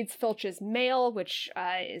up and reads Filch's mail, which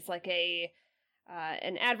is like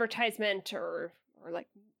an advertisement or like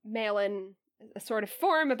mail-in a sort of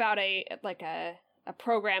form about a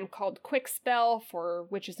program called Quick Spell for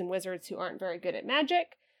witches and wizards who aren't very good at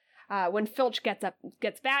magic. When Filch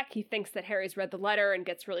gets back, he thinks that Harry's read the letter and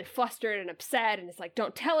gets really flustered and upset and is like,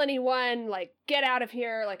 don't tell anyone, like, get out of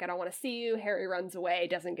here, like, I don't want to see you. Harry runs away,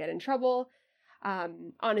 doesn't get in trouble.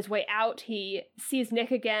 On his way out, he sees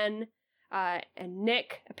Nick again, And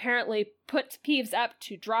Nick apparently puts Peeves up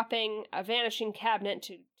to dropping a vanishing cabinet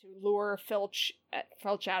to lure Filch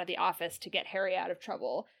out of the office to get Harry out of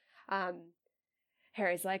trouble.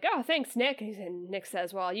 Harry's like, oh, thanks, Nick. And Nick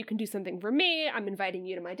says, well, you can do something for me. I'm inviting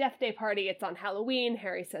you to my Death Day party. It's on Halloween.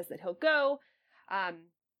 Harry says that he'll go.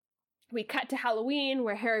 We cut to Halloween,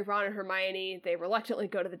 where Harry, Ron, and Hermione, they reluctantly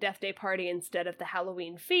go to the Death Day party instead of the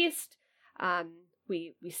Halloween feast.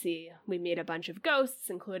 We meet a bunch of ghosts,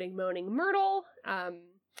 including Moaning Myrtle.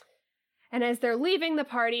 And as they're leaving the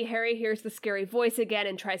party, Harry hears the scary voice again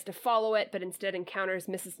and tries to follow it, but instead encounters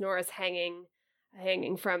Mrs. Norris hanging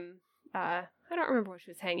from, I don't remember what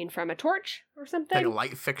she was hanging from, a torch or something? Like a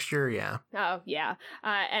light fixture, yeah. Oh, yeah.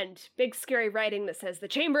 And big scary writing that says, the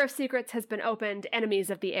Chamber of Secrets has been opened, enemies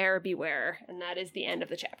of the air beware. And that is the end of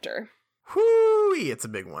the chapter. Whoo-wee, it's a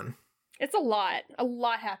big one. It's a lot. A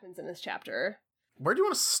lot happens in this chapter. Where do you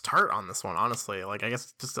want to start on this one, honestly? Like, I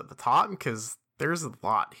guess just at the top, because there's a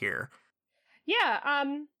lot here. Yeah,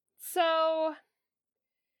 so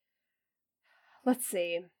let's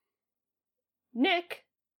see. Nick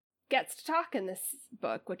gets to talk in this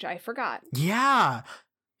book, which I forgot. Yeah,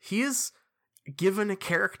 he is given a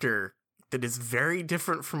character that is very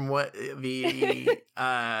different from what the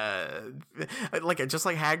like, just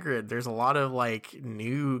like Hagrid, there's a lot of like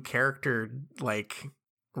new character like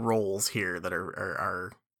roles here that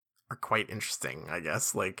are quite interesting, I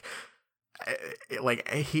guess. Like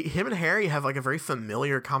him and Harry have like a very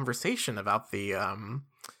familiar conversation about the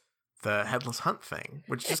Headless Hunt thing,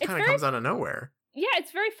 which just kind of comes out of nowhere. Yeah,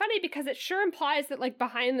 it's very funny because it sure implies that, like,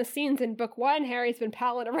 behind the scenes in book 1, Harry's been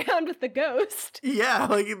palling around with the ghost. Yeah,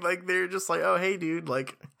 like they're just like, oh, hey, dude,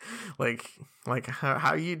 like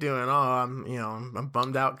how you doing? Oh, I'm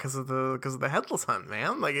bummed out because of the Headless Hunt,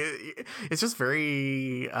 man. Like it's just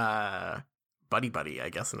very buddy, I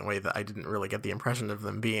guess, in a way that I didn't really get the impression of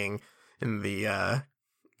them being in the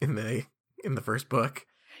first book.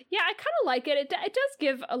 Yeah, I kind of like it. It does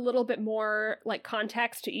give a little bit more, like,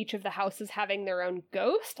 context to each of the houses having their own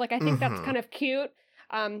ghost. Like, I think that's kind of cute.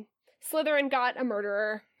 Slytherin got a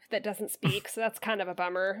murderer that doesn't speak, so that's kind of a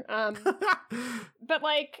bummer. But,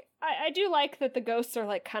 like, I do like that the ghosts are,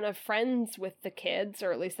 like, kind of friends with the kids,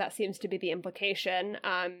 or at least that seems to be the implication.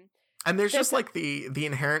 And there's just, like, the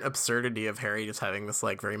inherent absurdity of Harry just having this,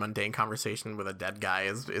 like, very mundane conversation with a dead guy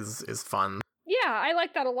is fun. Yeah, I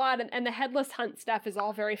like that a lot, and the Headless Hunt stuff is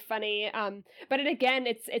all very funny. But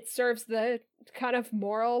it serves the kind of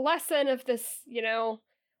moral lesson of this,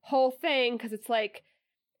 whole thing, because it's like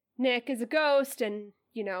Nick is a ghost, and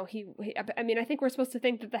I think we're supposed to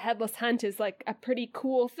think that the Headless Hunt is like a pretty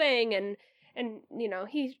cool thing, and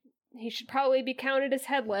he should probably be counted as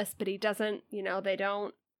headless, but he doesn't. They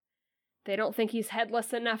don't think he's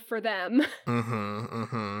headless enough for them.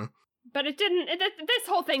 But it didn't. This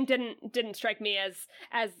whole thing didn't strike me as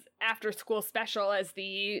after school special as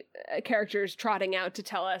the characters trotting out to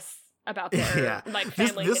tell us about their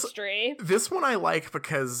family history. This one I like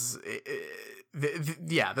because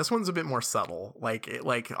this one's a bit more subtle.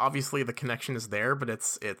 Like obviously the connection is there, but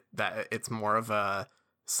it's more of a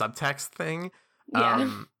subtext thing. Yeah.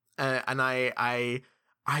 And I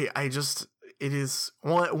just, it is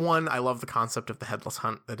one. I love the concept of the Headless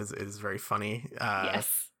Hunt. That is very funny.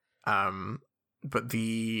 Yes. But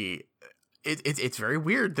it's very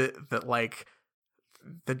weird that like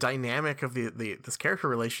the dynamic of this character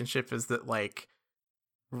relationship is that like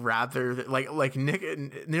rather like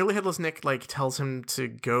Nick, nearly headless Nick, like tells him to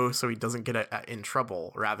go so he doesn't get in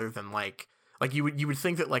trouble, rather than like you would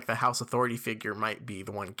think that like the house authority figure might be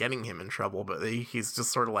the one getting him in trouble, but he's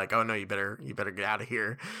just sort of like, oh no, you better get out of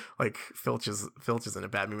here. Like Filch is in a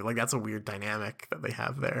bad mood. Like that's a weird dynamic that they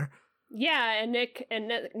have there. Yeah, and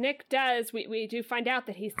Nick does. We do find out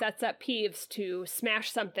that he sets up Peeves to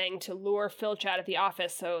smash something to lure Filch out of the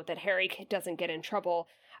office so that Harry doesn't get in trouble.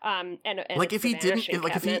 And like if he didn't,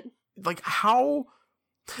 like if he, like how,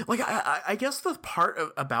 like I guess the part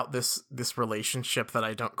about this relationship that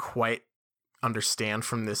I don't quite understand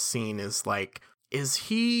from this scene is like, is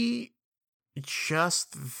he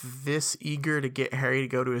just this eager to get Harry to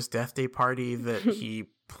go to his Death Day party that he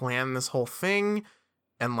planned this whole thing?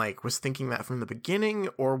 And like was thinking that from the beginning,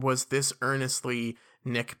 or was this earnestly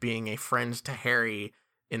Nick being a friend to Harry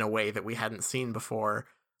in a way that we hadn't seen before,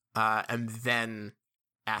 and then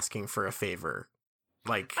asking for a favor?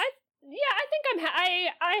 Like, I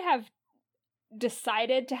have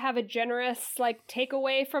decided to have a generous like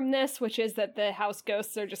takeaway from this, which is that the house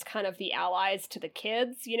ghosts are just kind of the allies to the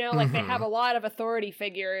kids. Like they have a lot of authority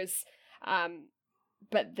figures,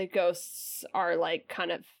 but the ghosts are like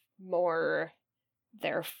kind of more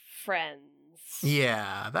their friends,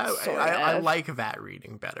 Yeah, that Sort I of. like that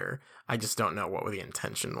reading better. I just don't know what the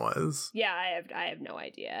intention was. Yeah, I have no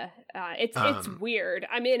idea. It's Um, weird.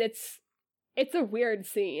 I mean, it's a weird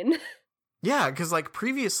scene. Yeah, because like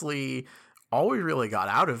previously, all we really got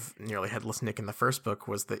out of Nearly Headless Nick in the first book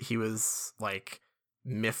was that he was like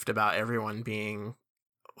miffed about everyone being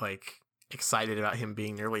like excited about him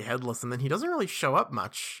being nearly headless, and then he doesn't really show up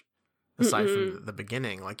much aside from the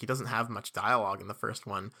beginning. Like he doesn't have much dialogue in the first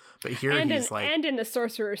one, but here he's and in the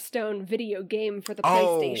Sorcerer's Stone video game for the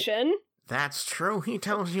Oh. PlayStation. That's true. He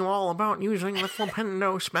tells you all about using the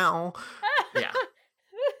flipendo spell. Yeah.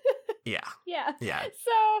 Yeah. Yeah. Yeah.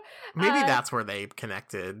 So Maybe that's where they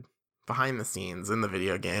connected behind the scenes in the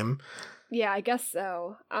video game. yeah, I guess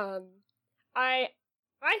so.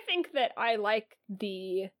 I think that I like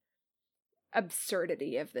the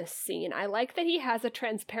absurdity of this scene. I like that he has a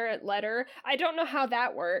transparent letter. I don't know how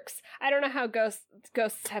that works. I don't know how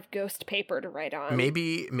ghosts have ghost paper to write on.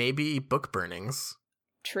 Maybe book burnings.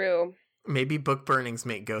 True. Maybe book burnings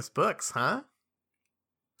make ghost books, huh?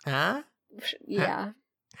 Huh? Yeah.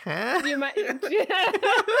 Huh? You might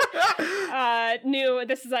new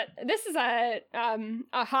this is a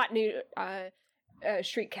hot new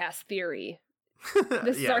Shriekcast theory.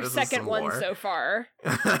 This is our second one so far.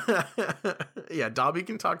 Yeah, Dobby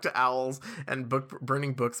can talk to owls, and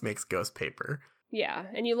burning books makes ghost paper. Yeah,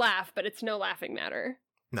 and you laugh, but it's no laughing matter.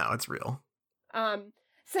 No, it's real.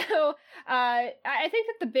 So I think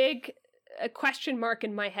that the big question mark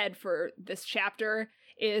in my head for this chapter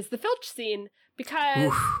is the Filch scene, because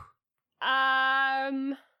Oof.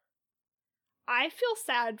 I feel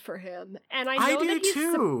sad for him, and I I know do that he's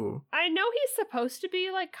too. I know he's supposed to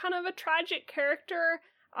be like kind of a tragic character.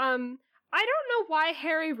 I don't know why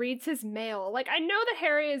Harry reads his mail. Like, I know that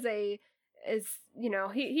Harry is you know,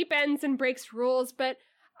 he bends and breaks rules, but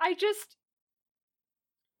I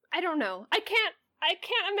don't know. I can't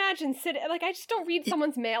imagine sitting, like, I just don't read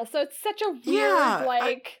someone's mail, so it's such a weird,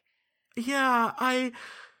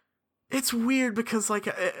 It's weird because when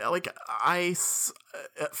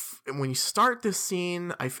you start this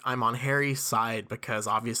scene, I'm on Harry's side because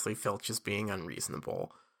obviously Filch is being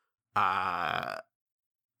unreasonable.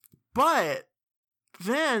 But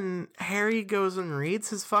then Harry goes and reads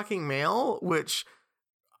his fucking mail, which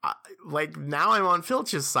now I'm on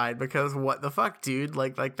Filch's side because what the fuck, dude?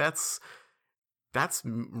 Like that's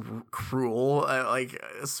cruel.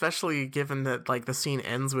 Especially given that like the scene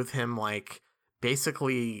ends with him like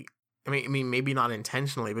basically. I mean, maybe not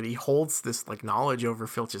intentionally, but he holds this like knowledge over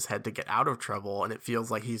Filch's head to get out of trouble, and it feels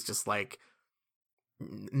like he's just like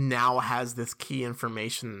now has this key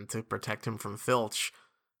information to protect him from Filch,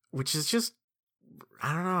 which is just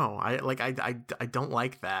I don't know. I don't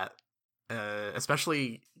like that,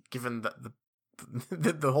 especially given the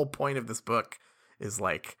whole point of this book is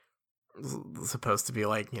like supposed to be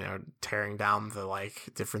like, you know, tearing down the like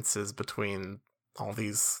differences between all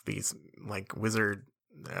these like wizard.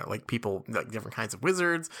 Like people, like different kinds of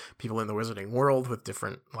wizards, people in the wizarding world with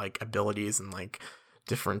different like abilities and like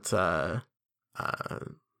different like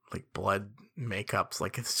blood makeups.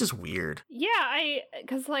 Like it's just weird. Yeah,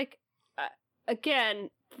 because like again,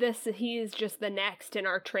 he's just the next in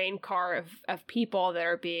our train car of people that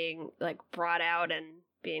are being like brought out and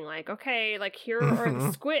being like, okay, like here are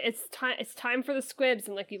the squid. It's time for the squibs,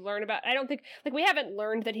 and like you learn about. I don't think like we haven't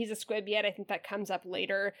learned that he's a squib yet. I think that comes up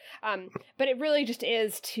later. But it really just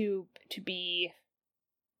is to be,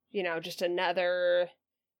 you know, just another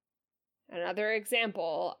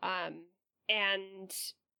example. And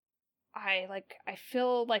I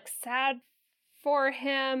feel like sad for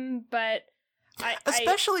him, but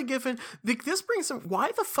especially given this brings him.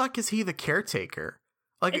 Why the fuck is he the caretaker?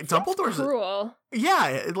 Like it Dumbledore's cruel.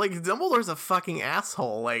 Like Dumbledore's a fucking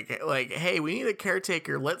asshole. Like, hey, we need a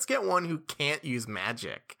caretaker. Let's get one who can't use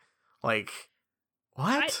magic. Like,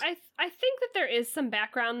 what? I think that there is some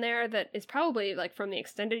background there that is probably like from the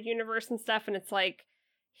extended universe and stuff, and it's like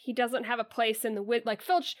he doesn't have a place in the like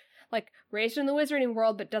Filch, like raised in the wizarding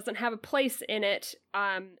world, but doesn't have a place in it.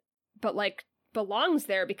 But like belongs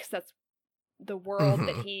there because that's the world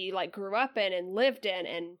that he like grew up in and lived in,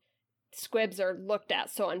 and squibs are looked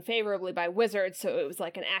at so unfavorably by wizards, so it was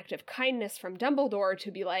like an act of kindness from Dumbledore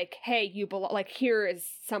to be like, hey, you belong, like here is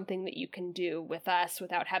something that you can do with us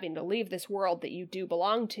without having to leave this world that you do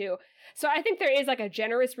belong to. So I think there is like a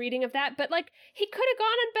generous reading of that, but like he could have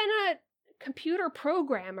gone and been a computer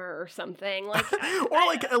programmer or something, like or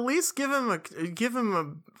like at least give him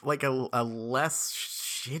a less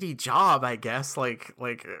shitty job, I guess, like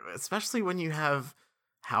especially when you have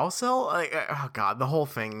house elf. Like, oh god, the whole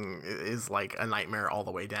thing is like a nightmare all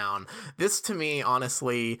the way down. This to me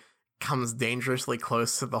honestly comes dangerously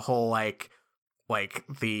close to the whole like like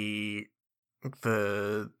the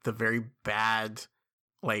very bad,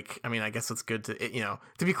 like, I mean, I guess it's good to,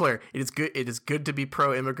 to be clear, it is good to be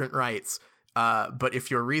pro-immigrant rights. But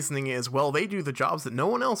if your reasoning is, well, they do the jobs that no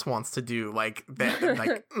one else wants to do, like that,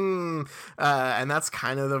 like, and that's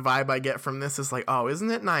kind of the vibe I get from this, is like, oh,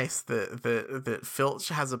 isn't it nice that Filch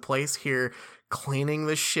has a place here cleaning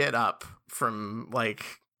the shit up from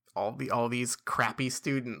like all these crappy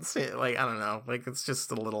students. Like, I don't know, like, it's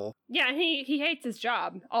just a little. Yeah, and he hates his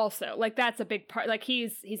job also. Like, that's a big part. Like,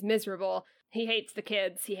 he's miserable. He hates the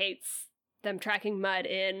kids. He hates them tracking mud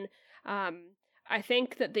in. I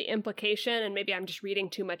think that the implication, and maybe I'm just reading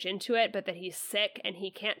too much into it, but that he's sick and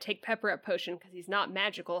he can't take Pepper-Up Potion because he's not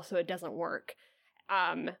magical, so it doesn't work.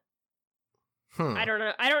 I don't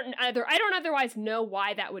know. I don't otherwise know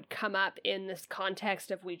why that would come up in this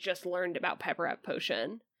context of we just learned about Pepper-Up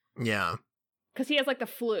Potion. Yeah. Because he has like the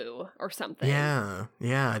flu or something. Yeah,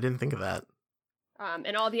 I didn't think of that.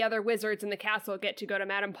 And all the other wizards in the castle get to go to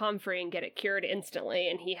Madame Pomfrey and get it cured instantly,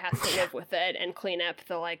 and he has to live with it and clean up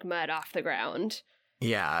the like mud off the ground.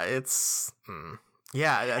 Yeah, it's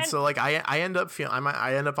and so like I end up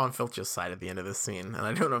I end up on Filch's side at the end of this scene, and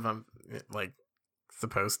I don't know if I'm like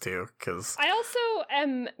supposed to, because I also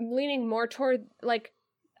am leaning more toward like,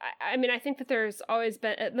 I mean, I think that there's always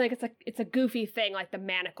been like it's a goofy thing, like the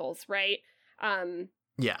manacles, right?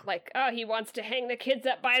 Yeah. Like, oh, he wants to hang the kids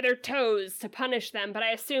up by their toes to punish them, but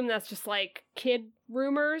I assume that's just like kid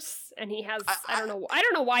rumors, and he has I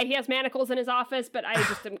don't know why he has manacles in his office, but I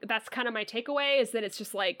just that's kind of my takeaway, is that it's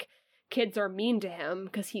just like kids are mean to him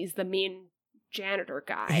because he's the mean janitor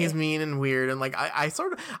guy. He's mean and weird, and like I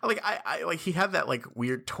sort of like he had that like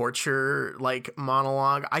weird torture like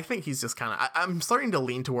monologue. I think he's just kind of I'm starting to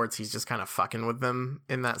lean towards he's just kind of fucking with them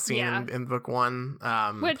in that scene in book one.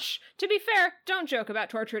 Which, to be fair, don't joke about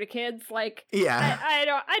torture to kids. Like, yeah,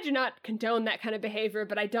 I do not condone that kind of behavior,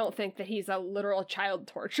 but I don't think that he's a literal child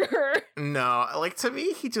torturer. No, like, to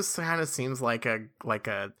me, he just kind of seems like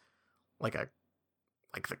the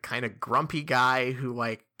kind of grumpy guy who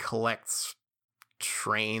like collects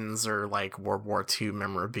trains or like World War II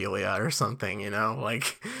memorabilia or something,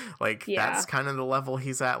 like that's kind of the level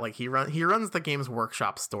he's at. Like, he runs the Games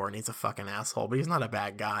Workshop store, and he's a fucking asshole, but he's not a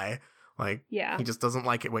bad guy. Like, he just doesn't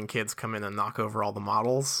like it when kids come in and knock over all the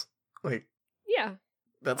models. Like,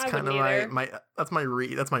 that's kind of that's my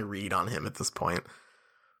read on him at this point.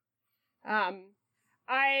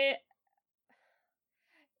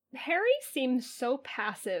 Harry seems so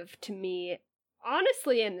passive to me,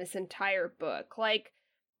 honestly, in this entire book. Like,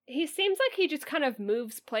 he seems like he just kind of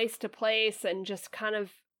moves place to place and just kind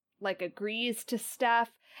of like agrees to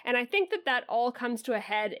stuff. And I think that all comes to a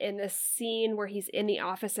head in this scene where he's in the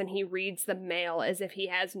office and he reads the mail as if he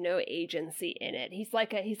has no agency in it. He's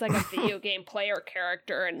like a video game player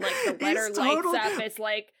character, and like the letter lights up as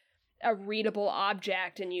like a readable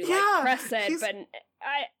object, and you like press it, but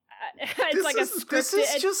it's like a scripted.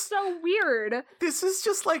 It's just so weird. This is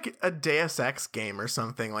just like a Deus Ex game or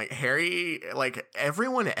something. Like, Harry, like,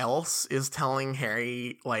 everyone else is telling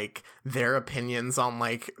Harry like their opinions on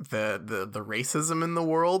like the racism in the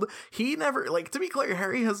world. He never, like, to be clear,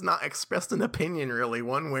 Harry has not expressed an opinion really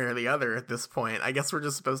one way or the other at this point. I guess we're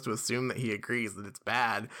just supposed to assume that he agrees that it's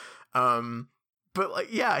bad. But like,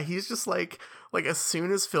 he's just like as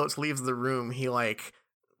soon as Filch leaves the room, he like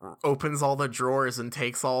opens all the drawers and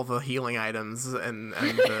takes all the healing items and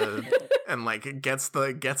and like gets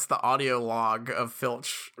the audio log of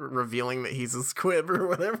Filch revealing that he's a squib or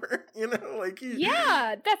whatever, like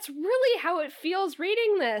that's really how it feels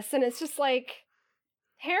reading this, and it's just like,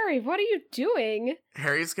 Harry, what are you doing?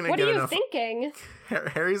 Harry's gonna what get are you enough, thinking?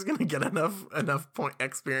 Harry's gonna get enough point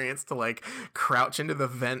experience to like crouch into the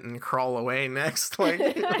vent and crawl away next, like.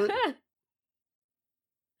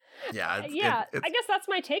 I guess that's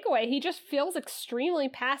my takeaway. He just feels extremely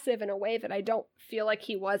passive in a way that I don't feel like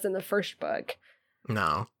he was in the first book.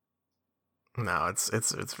 No,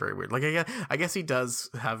 it's very weird. Like, I guess he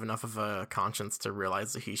does have enough of a conscience to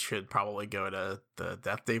realize that he should probably go to the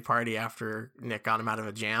Death Day party after Nick got him out of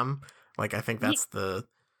a jam. Like, I think that's but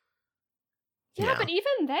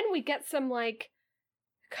even then we get some like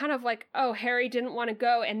kind of like, oh, Harry didn't want to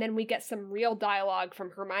go, and then we get some real dialogue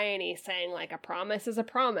from Hermione saying like, a promise is a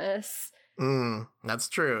promise. That's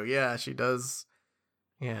true. Yeah, she does.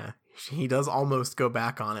 Yeah, he does almost go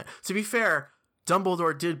back on it. To be fair,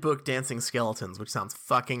 Dumbledore did book Dancing Skeletons, which sounds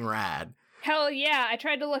fucking rad. Hell yeah, I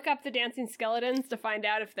tried to look up the Dancing Skeletons to find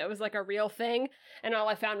out if that was like a real thing, and all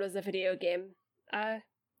I found was a video game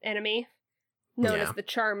enemy known as the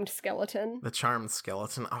Charmed Skeleton. The Charmed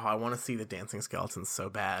Skeleton. Oh, I want to see the Dancing Skeletons so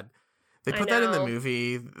bad. They put that in the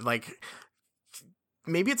movie. Like,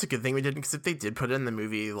 maybe it's a good thing we didn't, because if they did put it in the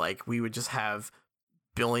movie, like, we would just have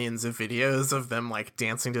billions of videos of them, like,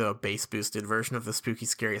 dancing to a bass boosted version of the Spooky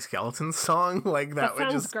Scary Skeletons song. Like, that would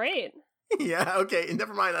sounds just great. Yeah, okay,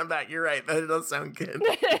 never mind, I'm back. You're right. That does sound good.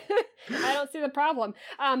 I don't see the problem.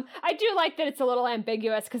 I do like that it's a little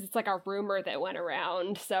ambiguous because it's like a rumor that went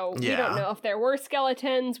around. So we don't know if there were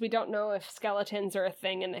skeletons. We don't know if skeletons are a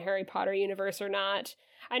thing in the Harry Potter universe or not.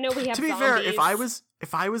 I know we have To be zombies. fair,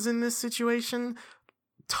 if I was in this situation,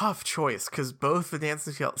 tough choice, because both the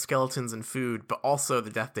dancing skeletons and food, but also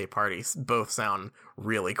the Death Day Party, both sound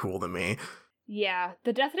really cool to me. Yeah,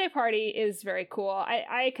 the Death Day Party is very cool.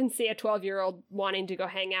 I can see a 12-year-old wanting to go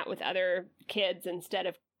hang out with other kids instead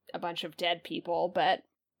of a bunch of dead people, but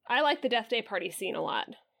I like the Death Day Party scene a lot.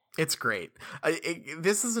 It's great.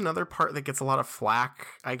 This is another part that gets a lot of flack,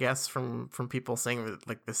 I guess, from people saying that,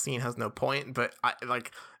 like, the scene has no point, but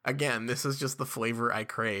again, this is just the flavor I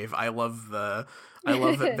crave. I love that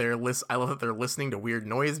they're listening to weird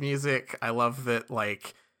noise music. I love that,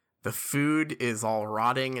 like, the food is all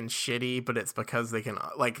rotting and shitty, but it's because they can,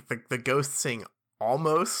 like, the ghosts sing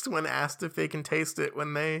almost when asked if they can taste it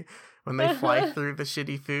when they fly through the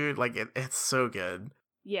shitty food. Like, it's so good.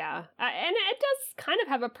 Yeah, and it does kind of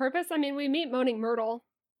have a purpose. I mean, we meet Moaning Myrtle.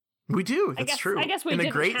 We do. That's true. I guess we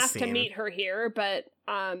didn't have to meet her here, but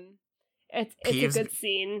it's a good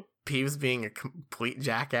scene. Peeves being a complete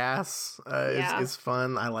jackass is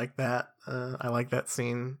fun. I like that. I like that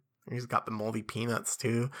scene. He's got the moldy peanuts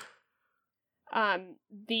too.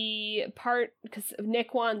 The part, because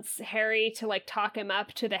Nick wants Harry to, like, talk him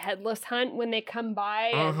up to the headless hunt when they come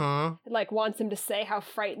by, and like wants him to say how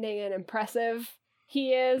frightening and impressive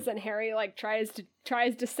he is, and Harry, like, tries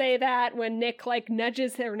to say that when Nick, like,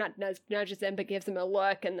 nudges him, or not nudges him, but gives him a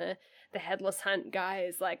look, and the headless hunt guy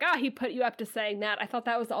is like, he put you up to saying that. I thought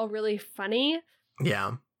that was all really funny.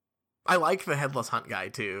 Yeah. I like the headless hunt guy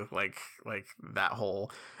too. Like that whole,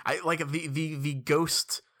 I like the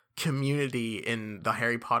ghost community in the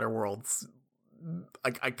Harry Potter worlds.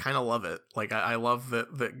 Like, I kind of love it. Like, I love that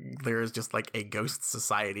there is just, like, a ghost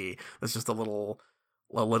society that's just a little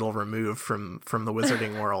removed from the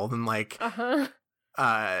wizarding world, and, like,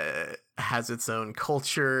 has its own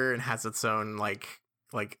culture and has its own like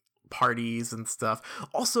parties and stuff.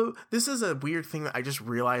 Also, this is a weird thing that I just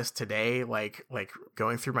realized today, like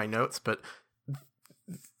going through my notes, but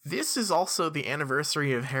this is also the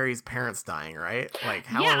anniversary of Harry's parents dying, right? Like,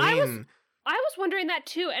 Halloween. I was wondering that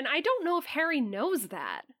too, and I don't know if Harry knows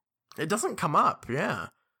that. It doesn't come up, yeah.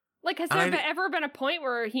 Like, has there ever been a point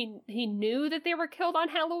where he knew that they were killed on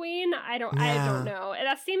Halloween? I don't know. And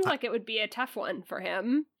that seems like it would be a tough one for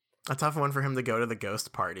him. A tough one for him to go to the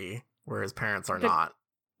ghost party where his parents are not.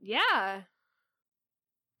 Yeah.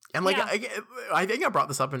 And, like, I think I brought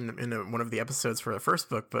this up in one of the episodes for the first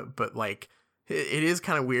book, but like, it is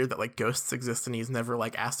kind of weird that, like, ghosts exist and he's never,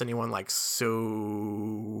 like, asked anyone, like,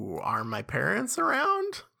 so are my parents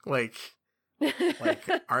around? Like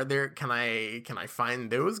are there, can I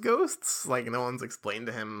find those ghosts? Like, no one's explained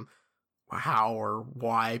to him how or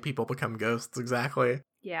why people become ghosts exactly.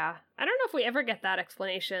 Yeah. I don't know if we ever get that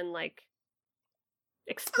explanation, like,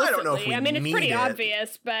 explicitly. I don't know if we mean, it's pretty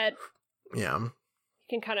obvious, but yeah, you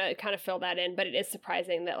can kind of fill that in. But it is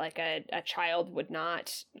surprising that, like, a child would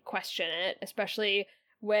not question it, especially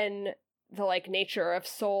when the, like, nature of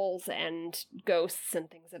souls and ghosts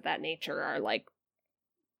and things of that nature are, like,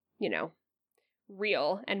 you know,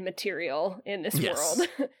 real and material in this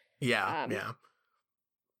world. Yeah.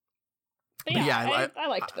 But yeah, I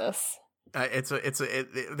liked this.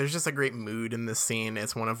 There's just a great mood in this scene.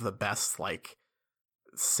 It's one of the best, like,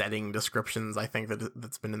 setting descriptions I think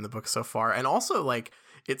that's been in the book so far, and also, like,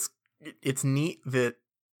 it's neat that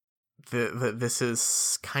this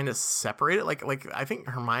is kind of separated. Like I think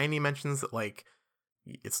Hermione mentions that, like,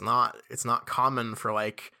 it's not common for,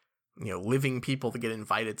 like, you know, living people to get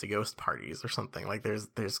invited to ghost parties or something. Like,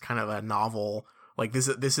 there's kind of a novel, like, this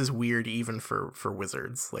is weird even for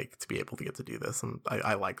wizards, like, to be able to get to do this, and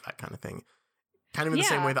I like that kind of thing. Kind of in the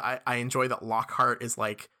same way that I enjoy that Lockhart is,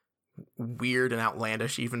 like, weird and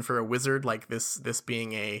outlandish even for a wizard, like this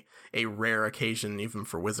being a rare occasion even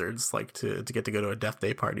for wizards, like, to get to go to a Death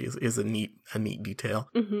Day party is a neat detail.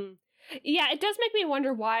 Mm-hmm. Yeah, it does make me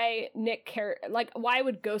wonder why why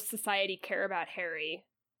would Ghost Society care about Harry?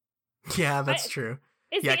 Yeah, that's true.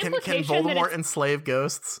 Can Voldemort that enslave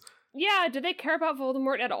ghosts? Yeah, do they care about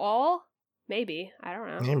Voldemort at all? Maybe. I don't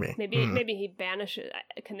know. Maybe he banishes.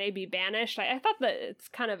 Can they be banished? I thought that it's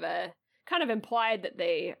kind of implied that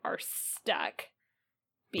they are stuck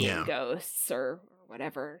being ghosts or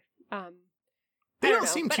whatever. They don't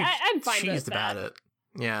seem too I'm fine cheesed about it.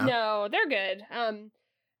 Yeah. No, they're good.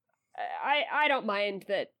 I don't mind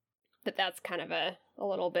that's kind of a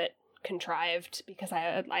little bit contrived, because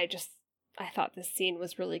I thought this scene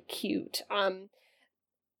was really cute.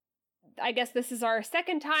 I guess this is our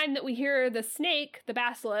second time that we hear the snake, the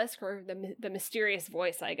basilisk, or the mysterious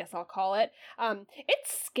voice, I guess I'll call it.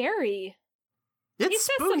 It's scary. He says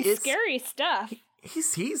some scary stuff.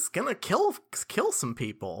 He's gonna kill some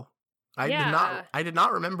people. I did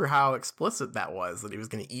not remember how explicit that was, that he was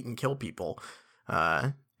gonna eat and kill people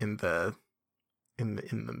in the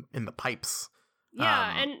pipes.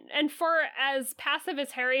 Yeah, and for as passive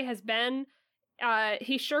as Harry has been,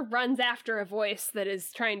 he sure runs after a voice that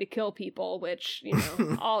is trying to kill people, which, you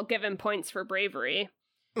know, I'll give him points for bravery.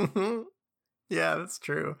 Yeah, that's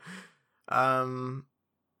true.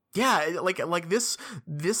 Yeah, like this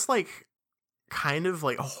like kind of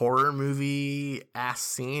like horror movie ass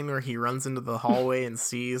scene where he runs into the hallway and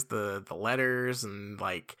sees the letters and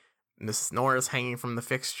like Mrs. Norris hanging from the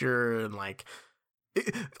fixture, and like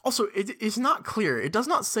it's not clear. It does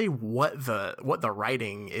not say what the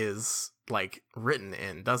writing is like written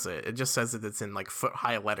in, does it? It just says that it's in like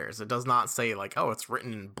foot-high letters. It does not say like, oh, it's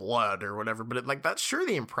written in blood or whatever, but that's sure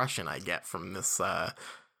the impression I get from this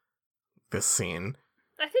scene.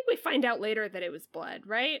 I think we find out later that it was blood,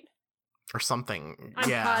 right? Or something. I'm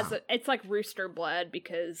positive. It's like rooster blood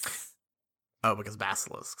because... Oh, because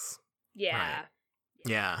basilisks. Yeah. Right.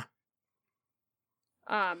 Yeah.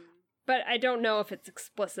 But I don't know if it's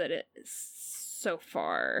explicit so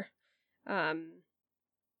far. I'm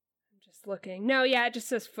just looking. No, yeah, it just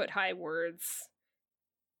says foot-high words.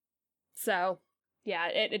 So, yeah,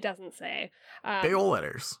 it doesn't say. Big ol'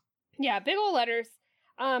 letters. Yeah, big ol' letters.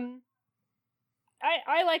 I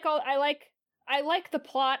like the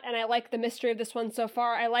plot, and I like the mystery of this one so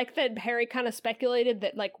far. I like that Harry kind of speculated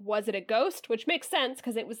that, like, was it a ghost? Which makes sense,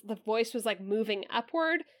 because the voice was, like, moving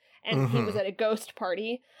upward, and he was at a ghost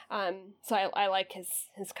party. So I like his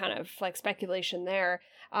kind of, like, speculation there.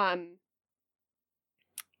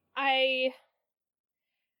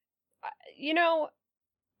 You know,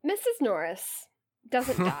 Mrs. Norris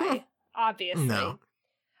doesn't die, obviously. No.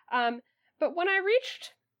 But when I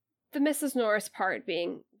reached the Mrs. Norris part,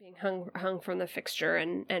 being hung from the fixture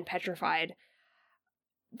and petrified,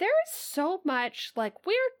 there is so much, like,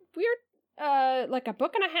 we're like a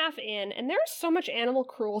book and a half in, and there's so much animal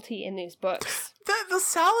cruelty in these books.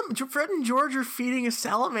 Fred and George are feeding a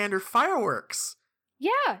salamander fireworks.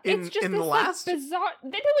 Yeah, it's just in this the last... like, bizarre...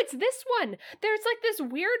 No, it's this one. There's like this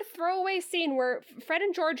weird throwaway scene where Fred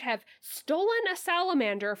and George have stolen a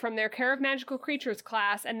salamander from their Care of Magical Creatures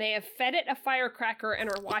class, and they have fed it a firecracker and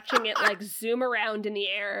are watching it like zoom around in the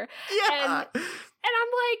air. Yeah. And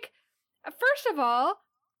I'm like, first of all,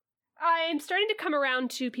 I'm starting to come around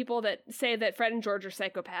to people that say that Fred and George are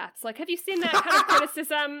psychopaths. Like, have you seen that kind of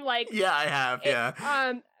criticism? Like, yeah, I have.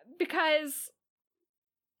 Yeah. Because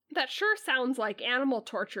that sure sounds like animal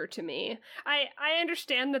torture to me. I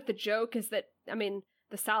understand that the joke is that, I mean,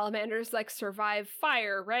 the salamanders like survive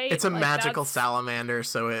fire, right? It's a like, magical salamander,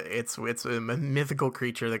 so it's a mythical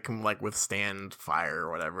creature that can like withstand fire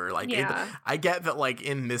or whatever. Like, yeah. I get that like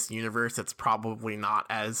in this universe, it's probably not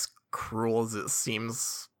as cruel as it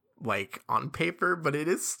seems like on paper, but it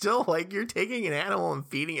is still like you're taking an animal and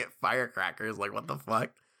feeding it firecrackers. Like, what the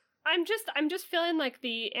fuck? I'm just feeling like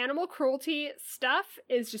the animal cruelty stuff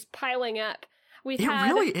is just piling up. It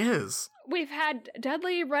really is. We've had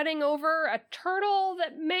Dudley running over a turtle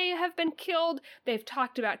that may have been killed. They've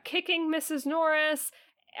talked about kicking Mrs. Norris.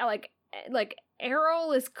 Like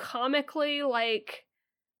Errol is comically like,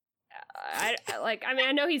 I mean,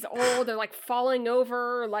 I know he's old. They're like falling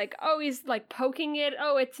over. Like, oh, he's like poking it.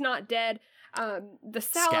 Oh, it's not dead. The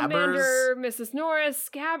salamander, Scabbers. Mrs.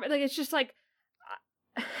 Norris, like it's just like.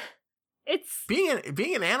 It's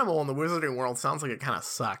being an animal in the wizarding world sounds like it kind of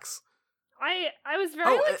sucks. I was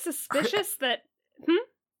very suspicious that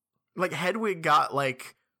like Hedwig got run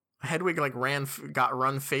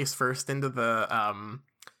face first into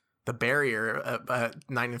the barrier at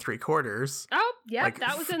 9 3/4. Oh yeah, like,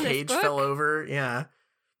 that was in this book. Cage fell over. Yeah.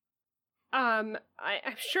 I'm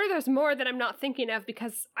sure there's more that I'm not thinking of,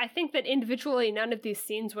 because I think that individually none of these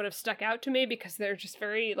scenes would have stuck out to me because they're just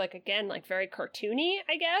very, like, again, like very cartoony,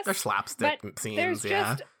 I guess. They're slapstick scenes,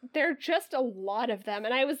 There are just a lot of them,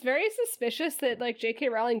 and I was very suspicious that, like, J.K.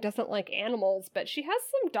 Rowling doesn't like animals, but she has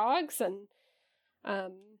some dogs and,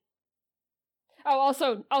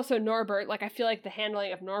 also Norbert. Like, I feel like the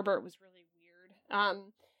handling of Norbert was really weird.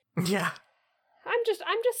 Yeah. I'm just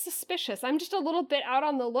suspicious. I'm just a little bit out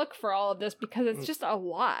on the look for all of this because it's just a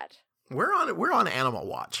lot. We're on Animal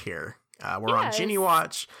Watch here. We're on Ginny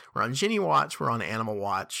Watch. We're on Ginny Watch. We're on Animal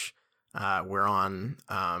Watch. We're on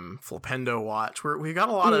Flipendo watch. We got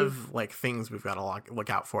a lot of like things we've got to look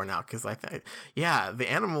out for now, because I think the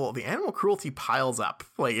animal cruelty piles up.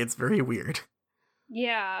 Like, it's very weird.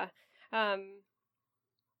 Yeah.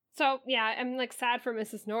 So yeah, I'm like sad for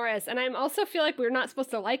Mrs. Norris, and I also feel like we're not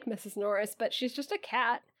supposed to like Mrs. Norris, but she's just a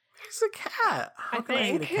cat. She's a cat. How I can I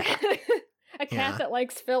hate think a cat? a cat that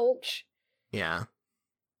likes Filch. Yeah.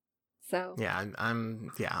 So yeah,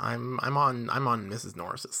 I'm on Mrs.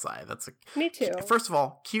 Norris's side. That's me too. First of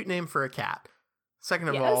all, cute name for a cat. Second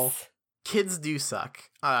of all, kids do suck.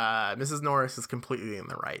 Mrs. Norris is completely in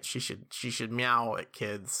the right. She should meow at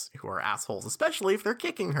kids who are assholes, especially if they're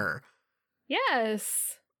kicking her.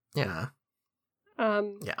 Yes. Yeah.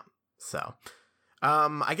 Yeah. So,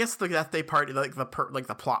 I guess the Death Day party, like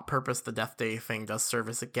the plot purpose, the Death Day thing does serve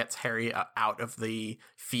as it gets Harry out of the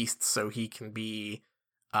feast, so he can be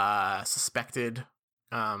suspected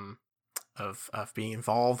of being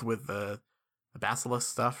involved with the basilisk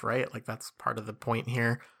stuff, right? Like, that's part of the point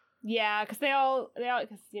here. Yeah, because they all,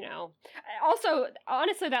 because, you know, also,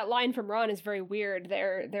 honestly, that line from Ron is very weird.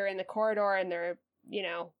 They're in the corridor and they're, you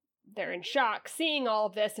know, they're in shock seeing all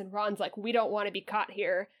of this, and Ron's like, we don't want to be caught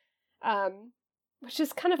here, which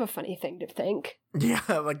is kind of a funny thing to think. Yeah,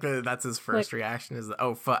 like that's his first reaction is,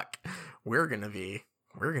 oh fuck, we're gonna be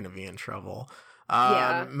in trouble.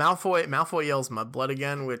 Malfoy yells mudblood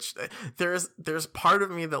again, which there's part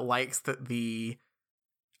of me that likes that the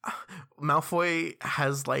Malfoy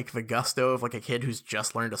has like the gusto of like a kid who's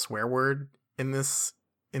just learned a swear word in these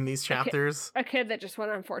chapters. A kid that just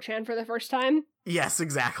went on 4chan for the first time. Yes,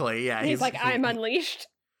 exactly. Yeah, he's like, I'm unleashed.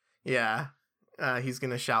 Yeah, he's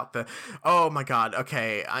gonna shout the. Oh my god.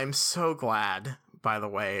 Okay, I'm so glad. By the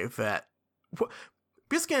way, that.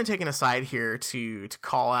 Just gonna take an aside here to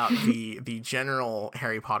call out the general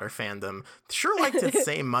Harry Potter fandom. Sure like to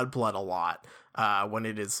say mudblood a lot when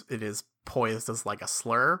it is poised as like a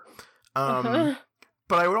slur. But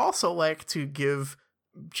I would also like to give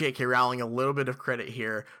J.K. Rowling a little bit of credit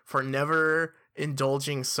here for never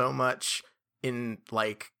indulging so much in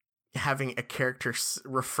like having a character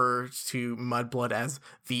refer to mudblood as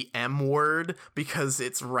the M word, because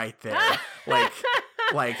it's right there.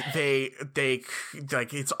 Like they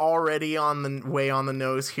like, it's already on the way on the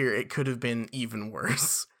nose here. It could have been even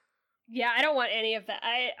worse. Yeah, I don't want any of that.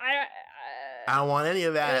 I don't want any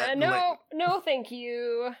of that. No, thank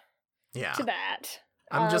you. Yeah. To that.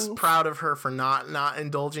 I'm just proud of her for not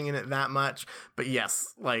indulging in it that much. But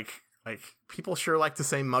yes, like people sure like to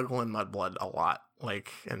say muggle and mudblood a lot.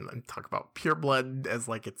 Like, and talk about pure blood as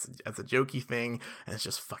like it's as a jokey thing, and it's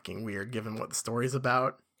just fucking weird given what the story's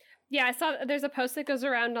about. Yeah, I saw there's a post that goes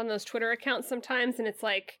around on those Twitter accounts sometimes, and it's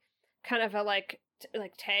like kind of a like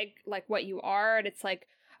tag like what you are, and it's like,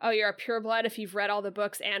 oh, you're a pureblood if you've read all the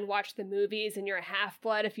books and watched the movies, and you're a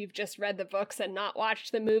half-blood if you've just read the books and not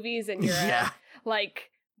watched the movies, and you're a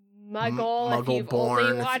like muggle if you've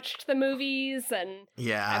only watched the movies, and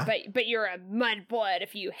but you're a mudblood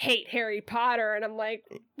if you hate Harry Potter, and I'm like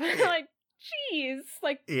like, geez,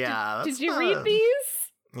 like, did you read these?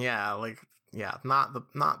 Yeah, like. Yeah, not the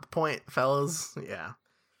point, fellas. Yeah.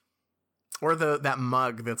 Or that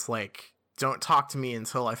mug that's like, don't talk to me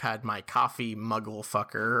until I've had my coffee, muggle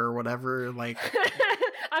fucker, or whatever. Like,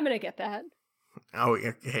 I'm gonna get that. Oh,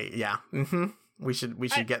 okay, yeah. Mm-hmm. We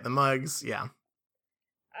should get the mugs. Yeah.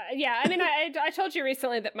 Yeah, I mean, I told you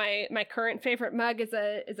recently that my current favorite mug is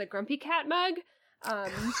a Grumpy Cat mug.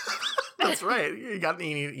 That's right.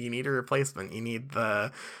 You need a replacement. You need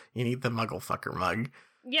the muggle fucker mug.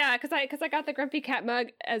 Yeah, because I got the Grumpy Cat mug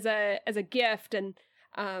as a gift, and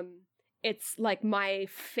it's like my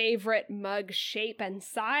favorite mug shape and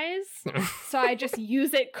size. So I just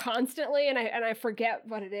use it constantly, and I forget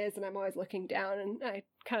what it is, and I'm always looking down, and I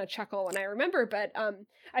kind of chuckle when I remember. But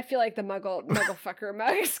I feel like the muggle fucker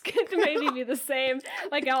mugs could maybe be the same.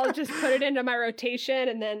 Like, I'll just put it into my rotation,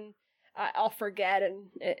 and then I'll forget, and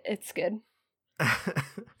it's good.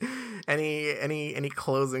 Any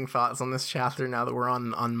closing thoughts on this chapter now that we're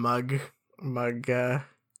on mug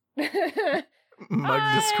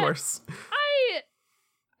discourse?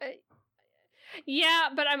 Yeah,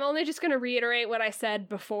 but I'm only just going to reiterate what I said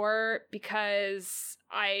before, because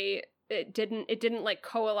it didn't like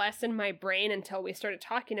coalesce in my brain until we started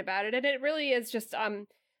talking about it, and it really is just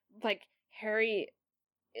like Harry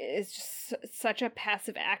is just such a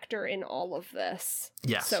passive actor in all of this.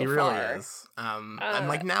 Yes, so he really far. is. And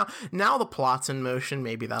like now the plot's in motion,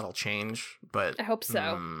 maybe that'll change, but I hope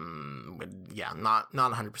so. Yeah, not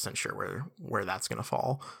 100% sure where that's gonna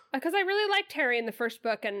fall. Because I really liked Harry in the first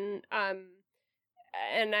book, and I'm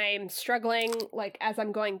struggling, like, as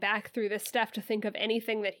I'm going back through this stuff, to think of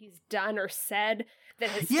anything that he's done or said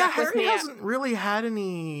has Yeah, stuck with Harry me. hasn't really had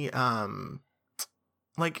any,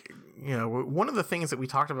 like, you know, one of the things that we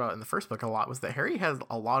talked about in the first book a lot was that Harry has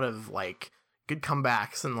a lot of, like, good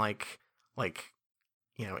comebacks and, like,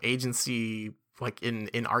 you know, agency, like,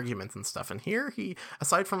 in arguments and stuff. And here he,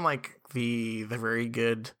 aside from, like, the very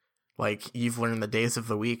good, like, you've learned the days of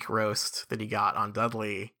the week roast that he got on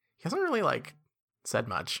Dudley, he hasn't really, like, said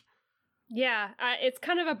much. Yeah, it's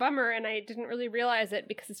kind of a bummer, and I didn't really realize it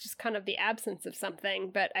because it's just kind of the absence of something,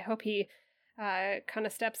 but I hope he kind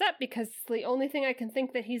of steps up, because the only thing I can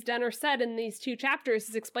think that he's done or said in these 2 chapters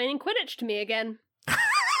is explaining Quidditch to me again.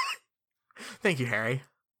 Thank you, Harry.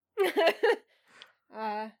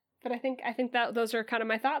 But I think that those are kind of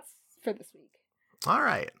my thoughts for this week. All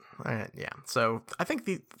right, yeah. So I think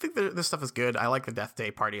this stuff is good. I like the Death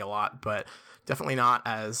Day party a lot, but definitely not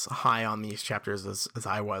as high on these chapters as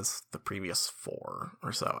I was the previous 4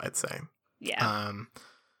 or so, I'd say. Yeah.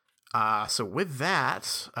 So with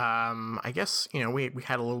that, I guess, you know, we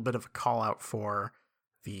had a little bit of a call out for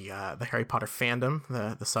the Harry Potter fandom,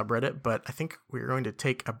 the subreddit, but I think we're going to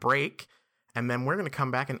take a break, and then we're going to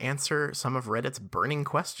come back and answer some of Reddit's burning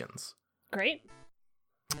questions. Great.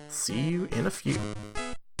 See you in a few.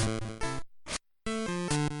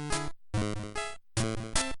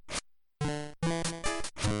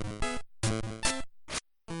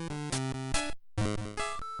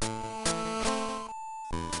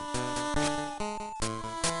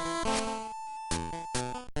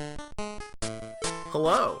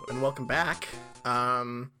 Hello and welcome back.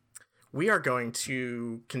 We are going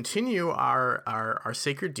to continue our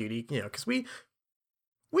sacred duty, you know, because we're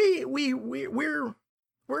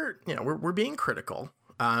being critical,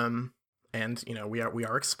 and you know we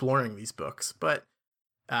are exploring these books, but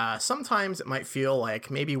sometimes it might feel like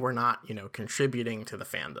maybe we're not, you know, contributing to the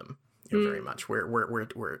fandom, you know, very much.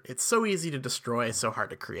 We're it's so easy to destroy, so hard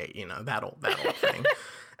to create, you know, that old thing.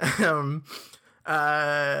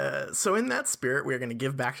 So in that spirit, we're going to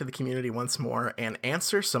give back to the community once more and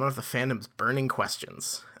answer some of the fandom's burning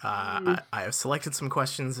questions. I have selected some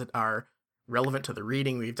questions that are relevant to the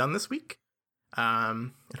reading we've done this week.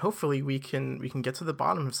 And hopefully we can get to the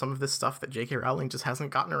bottom of some of this stuff that J.K. Rowling just hasn't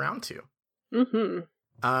gotten around to. Mm-hmm.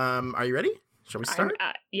 Are you ready? Shall we start?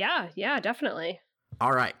 Yeah, definitely.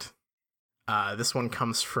 All right. This one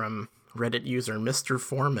comes from Reddit user Mr.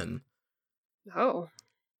 Foreman. Oh.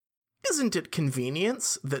 Isn't it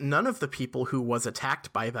convenience that none of the people who was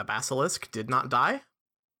attacked by the basilisk did not die?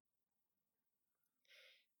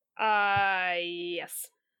 Yes.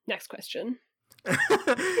 Next question.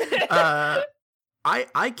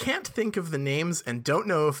 I can't think of the names and don't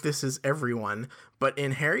know if this is everyone, but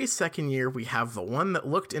in Harry's second year, we have the one that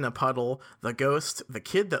looked in a puddle, the ghost, the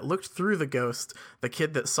kid that looked through the ghost, the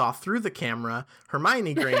kid that saw through the camera,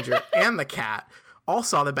 Hermione Granger, and the cat all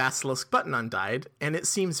saw the basilisk button undied, and it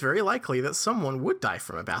seems very likely that someone would die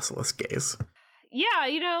from a basilisk gaze. Yeah,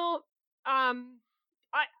 you know,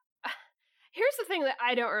 here's the thing that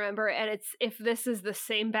I don't remember, and it's if this is the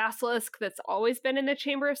same basilisk that's always been in the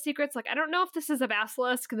Chamber of Secrets. Like, I don't know if this is a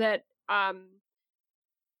basilisk that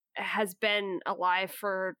has been alive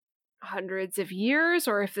for hundreds of years,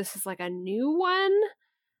 or if this is like a new one.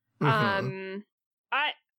 Mm-hmm.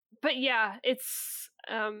 But yeah, it's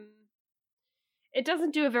it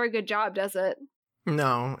doesn't do a very good job, does it?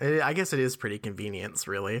 No, I guess it is pretty convenience,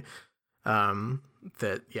 really.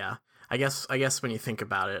 That, yeah. I guess when you think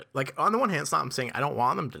about it, like, on the one hand, it's not I'm saying I don't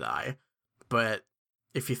want them to die, but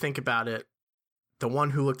if you think about it, the one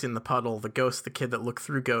who looked in the puddle, the ghost, the kid that looked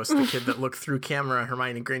through ghost, the kid that looked through camera,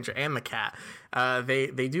 Hermione Granger, and the cat,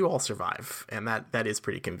 they do all survive, and that is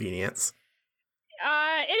pretty convenience.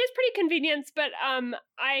 It is pretty convenience, but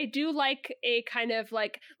I do like a kind of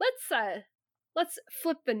like let's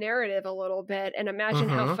flip the narrative a little bit and imagine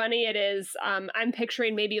how funny it is. I'm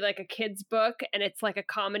picturing maybe like a kid's book, and it's like a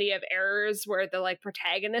comedy of errors where the like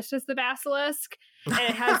protagonist is the basilisk, and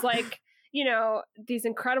it has like, you know, these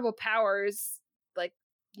incredible powers, like,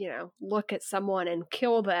 you know, look at someone and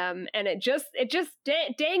kill them, and it just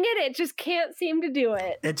dang it just can't seem to do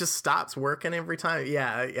it. It just stops working every time.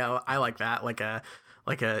 Yeah, I like that, like a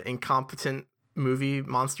incompetent movie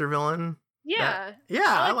monster villain. Yeah,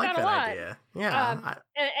 I like that idea. Yeah,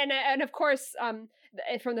 and of course,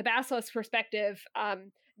 from the basilisk perspective,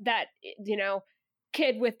 that, you know,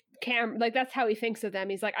 kid with like that's how he thinks of them.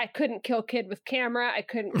 He's like, I couldn't kill kid with camera. I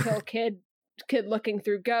couldn't kill kid looking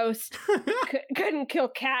through ghost. Couldn't kill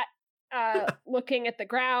cat looking at the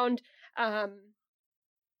ground.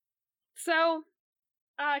 So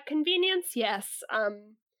convenience, yes.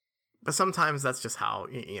 But sometimes that's just how,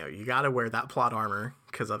 you know, you got to wear that plot armor,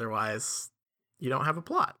 because otherwise you don't have a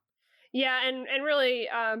plot. Yeah, and really,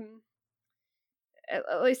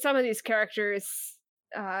 at least some of these characters,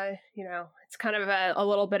 it's kind of a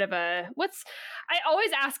little bit of I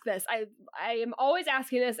always ask this. I am always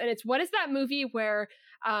asking this, and it's, what is that movie where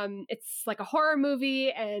it's like a horror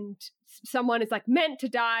movie and someone is like meant to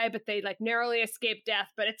die, but they like narrowly escape death,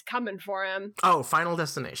 but it's coming for him. Oh, Final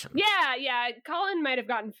Destination. Yeah. Colin might have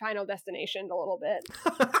gotten Final Destination a little bit.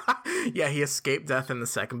 Yeah, he escaped death in the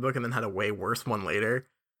second book and then had a way worse one later.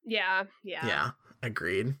 Yeah. Yeah,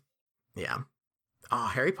 agreed. Yeah. Oh,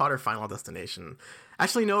 Harry Potter Final Destination.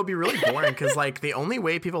 Actually, no, it'd be really boring because like the only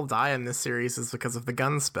way people die in this series is because of the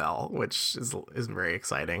gun spell, which isn't very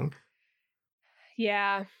exciting.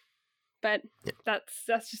 Yeah, but that's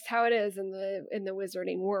just how it is in the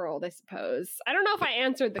wizarding world, I suppose. I don't know if I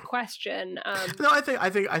answered the question. No, I think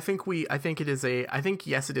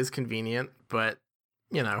yes, it is convenient, but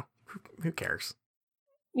who cares?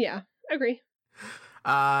 Yeah, agree.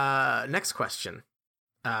 Next question.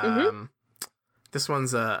 This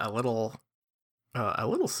one's a little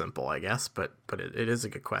simple, I guess, but it is a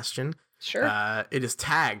good question. Sure. It is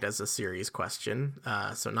tagged as a serious question,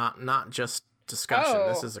 so not just discussion. Oh.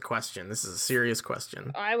 This is a question. This is a serious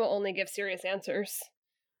question. I will only give serious answers.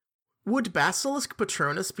 Would Basilisk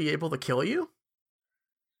Patronus be able to kill you?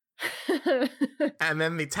 And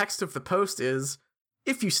then the text of the post is,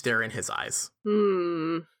 if you stare in his eyes.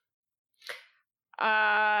 I'm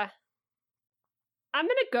gonna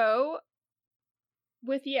go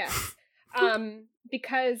with yes.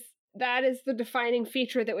 Because that is the defining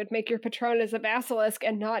feature that would make your Patronus a basilisk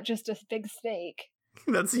and not just a big snake.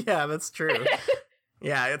 That's true.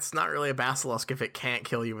 Yeah, it's not really a basilisk if it can't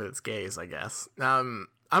kill you with its gaze, I guess. I'm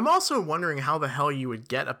also wondering how the hell you would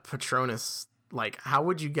get a Patronus. Like, how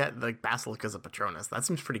would you get the basilisk as a Patronus? That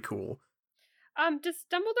seems pretty cool. Does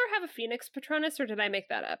Dumbledore have a Phoenix Patronus, or did I make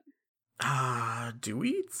that up? Do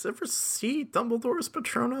we ever see Dumbledore's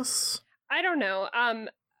Patronus? I don't know.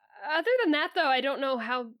 Other than that, though, I don't know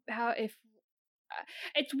how if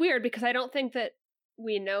it's weird because I don't think that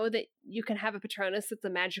we know that you can have a Patronus that's a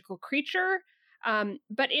magical creature.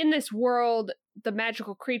 But in this world, the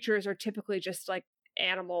magical creatures are typically just like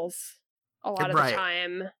animals a lot of the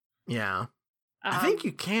time. Yeah. I think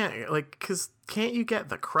you can't, because can't you get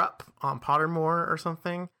the Krupp on Pottermore or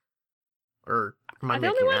something? Or am I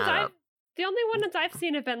making that up? The only ones I've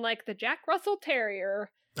seen have been like the Jack Russell Terrier.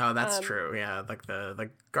 Oh, that's true. Yeah, like the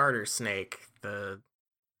garter snake.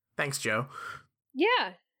 Thanks, Joe.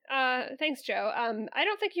 Yeah. Thanks, Joe. I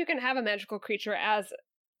don't think you can have a magical creature as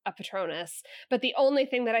a Patronus, but the only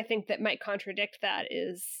thing that I think that might contradict that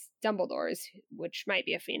is Dumbledore's, which might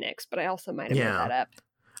be a Phoenix, but I also might have made that up.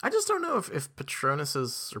 I just don't know if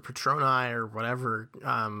Patronuses or Patroni or whatever,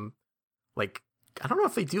 I don't know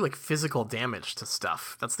if they do like physical damage to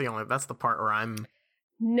stuff. That's the part where I'm.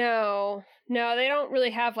 No, they don't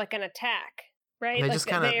really have like an attack, right? They like just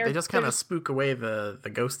kind of spook away the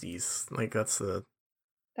ghosties. Like that's what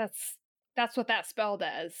that spell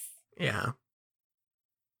does. Yeah.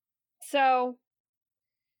 So,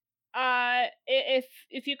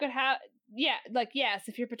 if you could have, yes,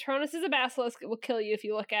 if your Patronus is a basilisk, it will kill you if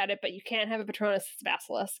you look at it, but you can't have a Patronus that's a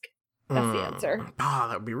basilisk. That's the answer. Oh,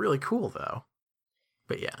 that would be really cool though.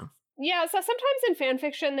 But yeah. Yeah, so sometimes in fan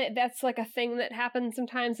fiction that's like a thing that happens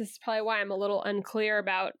sometimes. This is probably why I'm a little unclear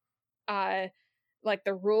about like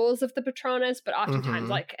the rules of the Patronus, but oftentimes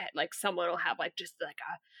like someone will have like just like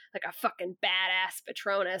a fucking badass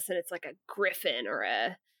Patronus and it's like a griffin or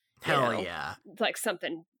a yeah. Like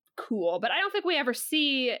something cool. But I don't think we ever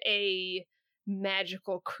see a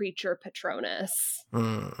magical creature Patronus.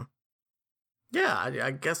 Yeah,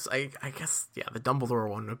 I guess yeah, the Dumbledore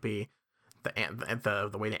one would be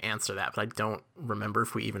the way to answer that, but I don't remember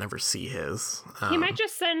if we even ever see his. He might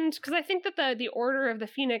just send, because I think that the Order of the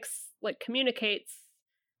Phoenix like communicates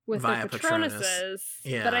with the Patronuses.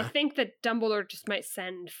 Yeah. But I think that Dumbledore just might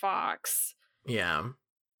send Fawkes. Yeah.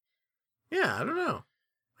 Yeah, I don't know.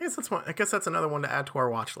 I guess that's another one to add to our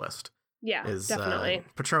watch list. Yeah, definitely.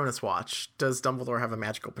 Patronus watch. Does Dumbledore have a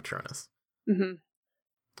magical Patronus? Mm-hmm.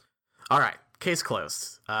 All right. Case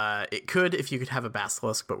closed. It could if you could have a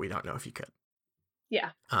basilisk, but we don't know if you could. Yeah.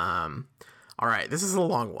 All right. This is a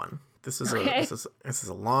long one. This is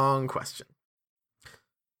a long question.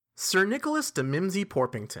 Sir Nicholas de Mimsy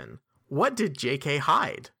Porpington. What did J.K.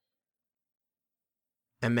 hide?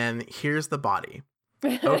 And then here's the body.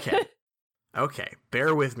 Okay.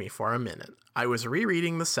 Bear with me for a minute. I was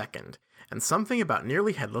rereading the second, and something about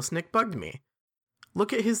nearly headless Nick bugged me.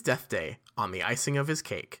 Look at his death day on the icing of his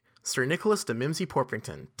cake. Sir Nicholas de Mimsy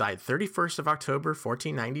Porpington died 31st of October,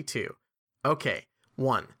 1492. Okay,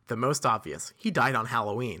 1. The most obvious. He died on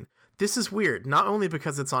Halloween. This is weird, not only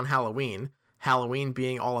because it's on Halloween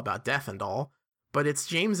being all about death and all, but it's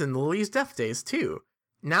James and Lily's death days too.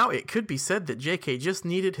 Now it could be said that JK just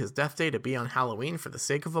needed his death day to be on Halloween for the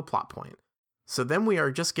sake of a plot point. So then we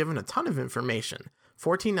are just given a ton of information.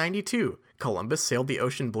 1492, Columbus sailed the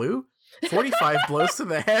ocean blue. 45 blows to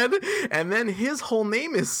the head, and then his whole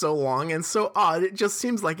name is so long and so odd it just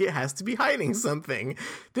seems like it has to be hiding something.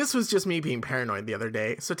 This was just me being paranoid the other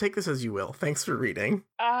day, so take this as you will. Thanks for reading.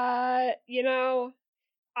 When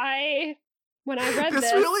I read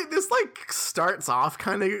this like starts off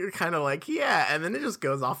kind of like, yeah, and then it just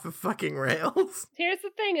goes off the fucking rails. Here's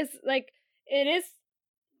the thing is, like, it is,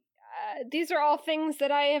 these are all things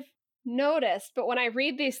that I have noticed, but when I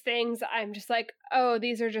read these things, I'm just like, oh,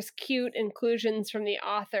 these are just cute inclusions from the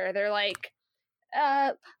author. They're like,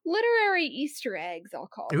 literary Easter eggs, I'll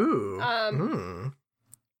call them. Ooh.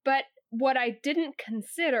 But what I didn't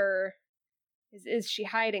consider is she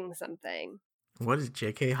hiding something? What did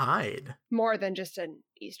JK hide? More than just an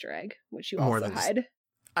Easter egg, which you also hide.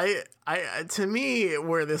 I to me,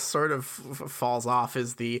 where this sort of falls off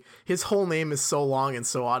is his whole name is so long and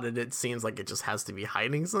so odd that it seems like it just has to be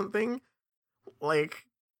hiding something. Like,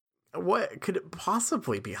 what could it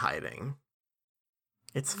possibly be hiding?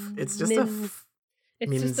 It's just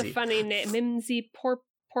just a funny name, Mimsy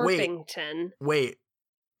Porpington. Wait,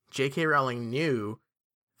 J.K. Rowling knew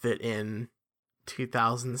that in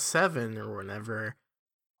 2007 or whenever,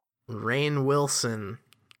 Rainn Wilson,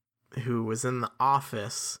 who was in The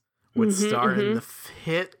Office, would star in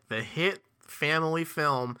the hit family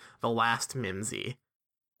film The Last Mimsy.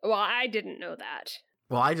 Well, I didn't know that.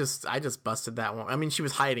 Well, I just busted that one. I mean, she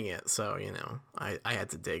was hiding it, so I had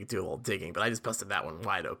to do a little digging, but I just busted that one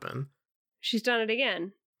wide open. She's done it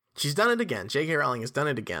again. She's done it again. J.K. Rowling has done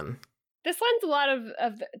it again. This lends a lot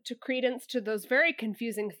of credence to those very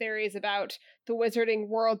confusing theories about the wizarding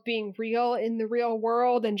world being real in the real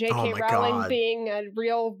world and J.K. Rowling being a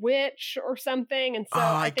real witch or something. And so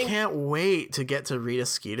I can't wait to get to Rita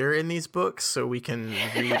Skeeter in these books so we can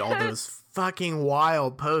read all those fucking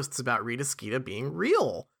wild posts about Rita Skeeter being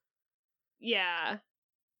real. Yeah.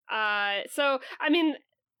 So, I mean,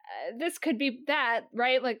 this could be that,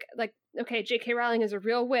 right? Like, okay, J.K. Rowling is a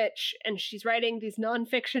real witch, and she's writing these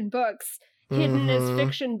nonfiction books, hidden as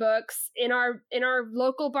fiction books in our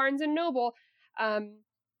local Barnes and Noble.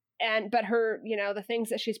 But her, the things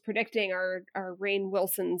that she's predicting are Rainn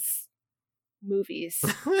Wilson's movies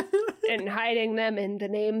and hiding them in the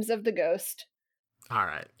names of the ghost. All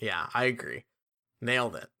right, yeah, I agree.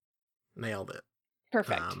 Nailed it.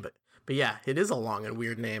 Perfect. But yeah, it is a long and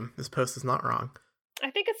weird name. This post is not wrong. I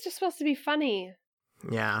think it's just supposed to be funny.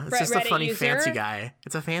 Yeah, it's just a funny user. Fancy guy.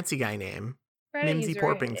 It's a fancy guy name. Mimsy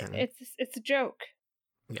Porpington. It's a joke.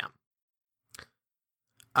 Yeah.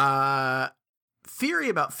 Theory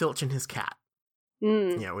about Filch and his cat.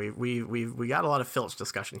 Yeah, we got a lot of Filch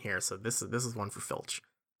discussion here, so this is one for Filch.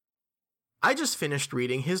 I just finished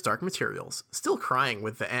reading His Dark Materials, still crying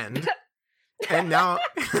with the end. And now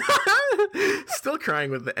still crying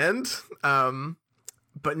with the end.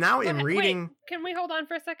 But now reading... Wait, can we hold on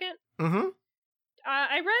for a second? Mm-hmm.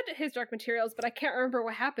 I read His Dark Materials, but I can't remember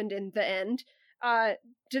what happened in the end.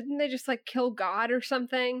 Didn't they just, kill God or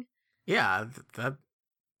something? Yeah,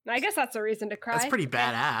 I guess that's a reason to cry. That's pretty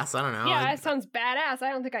badass. I don't know. Yeah, it sounds badass. I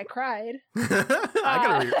don't think I cried.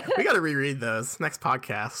 We gotta reread those next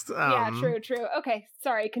podcast. Yeah, true. Okay,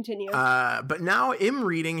 sorry, continue. But now I'm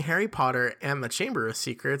reading Harry Potter and the Chamber of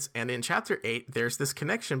Secrets, and in Chapter 8, there's this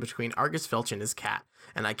connection between Argus Filch and his cat.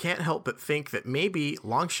 And I can't help but think that maybe,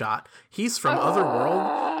 long shot, he's from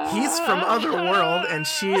Otherworld. He's from Otherworld, and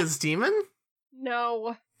she is Demon?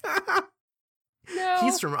 No. No.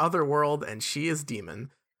 He's from Otherworld, and she is Demon.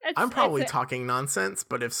 I'm probably talking nonsense,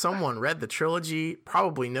 but if someone read the trilogy,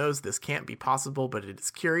 probably knows this can't be possible, but it is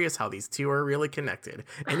curious how these two are really connected.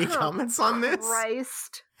 Any comments on this?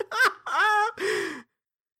 Christ.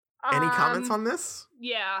 Any comments on this?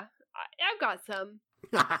 Yeah, I've got some.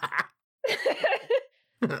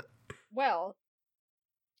 Well,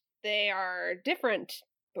 they are different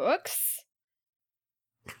books.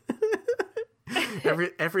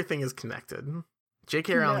 Everything is connected.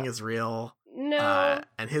 J.K. Rowling is real. No.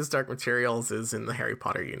 And His Dark Materials is in the Harry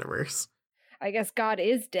Potter universe. I guess God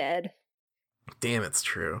is dead. Damn, it's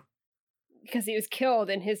true. Because he was killed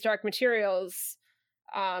in His Dark Materials,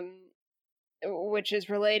 which is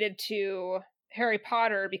related to Harry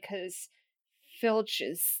Potter because Filch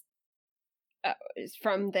is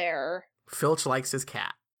from there. Filch likes his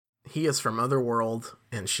cat. He is from Otherworld,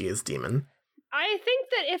 and she is Demon. I think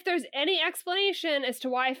that if there's any explanation as to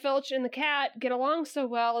why Filch and the cat get along so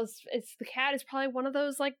well, is the cat is probably one of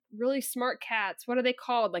those really smart cats. What are they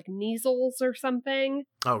called? Like Kneazles or something?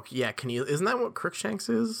 Oh yeah, Kniezel. Isn't that what Crookshanks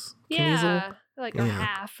is? Yeah, like or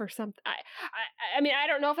half or something. I mean, I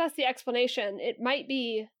don't know if that's the explanation. It might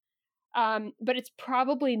be, but it's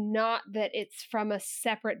probably not that it's from a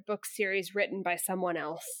separate book series written by someone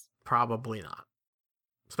else. Probably not.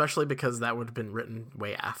 Especially because that would have been written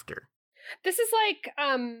way after. This is like,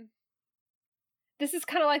 this is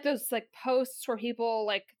kind of like those like posts where people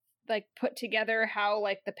like put together how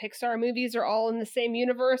like the Pixar movies are all in the same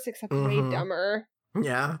universe except way dumber.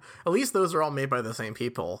 Yeah, at least those are all made by the same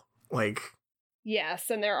people. Like, yes,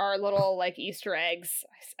 and there are little like Easter eggs.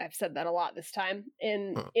 I've said that a lot this time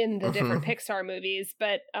in the different Pixar movies,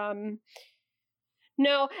 but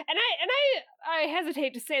no, and I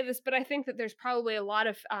hesitate to say this, but I think that there's probably a lot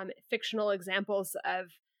of fictional examples of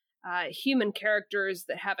human characters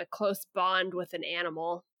that have a close bond with an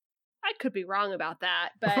animal. I could be wrong about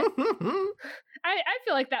that, but I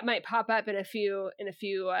feel like that might pop up in a few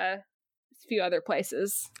other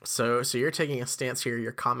places. So you're taking a stance here.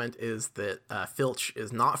 Your comment is that Filch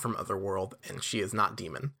is not from Otherworld and she is not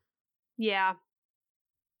demon. Yeah.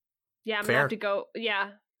 Yeah, I'm Fair. gonna have to go. Yeah.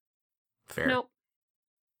 Fair. Nope.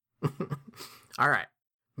 All right.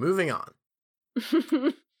 Moving on.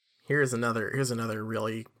 Here's another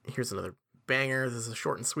banger. This is a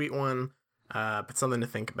short and sweet one, but something to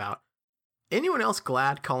think about. Anyone else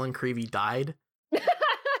glad Colin Creevey died?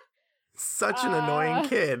 Such an annoying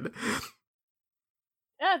kid.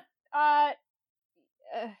 I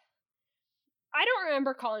don't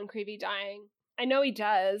remember Colin Creevey dying. I know he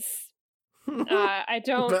does. I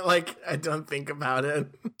don't. But like, I don't think about it.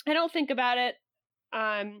 I don't think about it.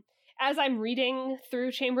 As I'm reading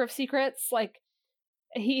through Chamber of Secrets, like,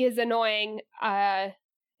 he is annoying.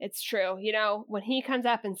 It's true. You know, when he comes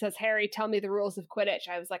up and says, "Harry, tell me the rules of Quidditch,"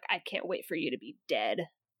 I was like, I can't wait for you to be dead.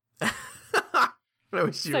 I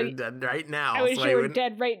wish you were dead right now. I wish you were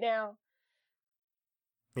dead right now.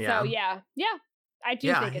 Yeah. So yeah, I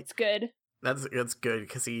do think it's good. That's good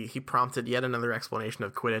because he prompted yet another explanation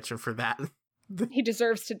of Quidditch, and for that, he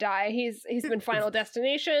deserves to die. He's been Final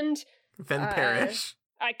Destinationed. Then perish.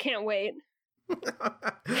 I can't wait.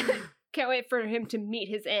 Can't wait for him to meet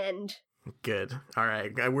his end. Good. All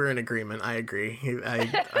right, we're in agreement. I agree.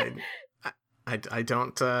 I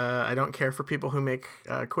don't care for people who make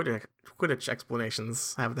Quidditch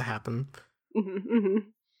explanations have to happen.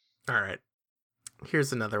 All right.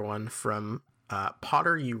 Here's another one from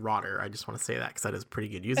Potter You Rotter. I just want to say that because that is a pretty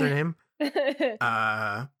good username.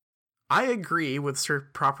 I agree with Sir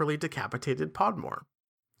Properly Decapitated Podmore.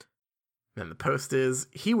 Then the post is,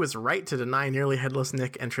 he was right to deny nearly headless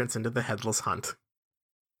Nick entrance into the headless hunt.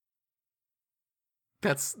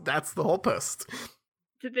 That's the whole post.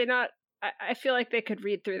 Did they not? I feel like they could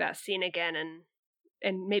read through that scene again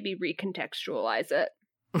and maybe recontextualize it.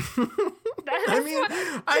 I mean,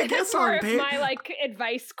 I guess on paper, my like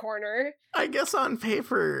advice corner. I guess on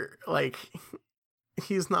paper, like,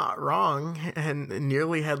 he's not wrong, and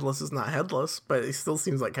nearly headless is not headless, but he still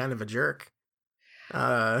seems like kind of a jerk.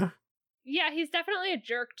 Yeah, he's definitely a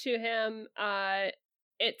jerk to him.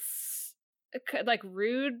 It's like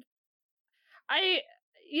rude.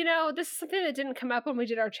 This is something that didn't come up when we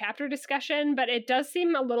did our chapter discussion, but it does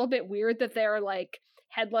seem a little bit weird that their like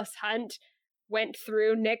headless hunt went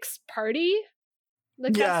through Nick's party.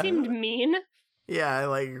 Like, that seemed mean. Yeah,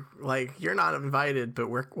 like you're not invited, but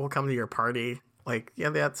we'll come to your party. Like,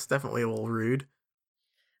 yeah, that's definitely a little rude.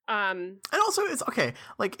 And also, it's okay.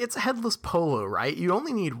 Like, it's headless polo, right? You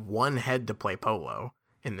only need one head to play polo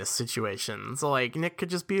in this situation. So, like, Nick could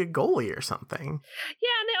just be a goalie or something.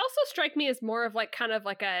 Yeah, and they also strike me as more of like kind of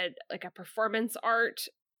like a performance art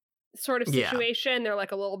sort of situation. Yeah. They're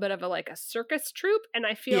like a little bit of a circus troupe, and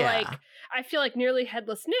I feel like Nearly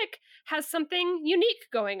Headless Nick has something unique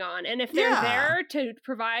going on, and if they're there to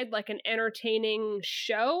provide like an entertaining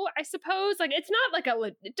show, I suppose, like, it's not like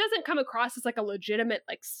it doesn't come across as like a legitimate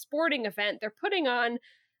like sporting event. They're putting on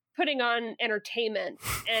entertainment,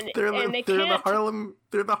 and they're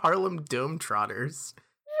the Harlem Dome Trotters.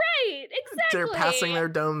 Right, exactly. They're passing their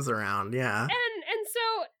domes around, yeah. And so,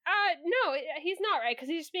 no, he's not right, because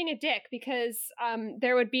he's just being a dick, because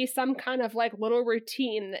there would be some kind of like little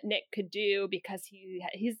routine that Nick could do, because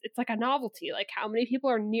he's it's like a novelty. Like, how many people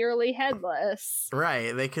are nearly headless?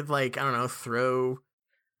 Right, they could, like, I don't know, throw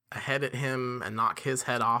a head at him and knock his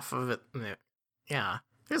head off of it. Yeah.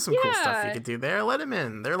 There's some cool stuff you could do there. Let him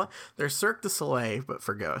in. They're Cirque du Soleil, but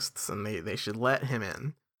for ghosts, and they should let him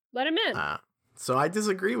in. Let him in. So I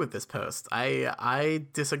disagree with this post. I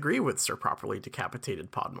disagree with Sir Properly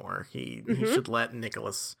Decapitated Podmore. He should let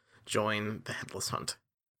Nicholas join the Headless Hunt.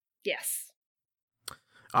 Yes.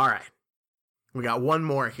 All right. We got one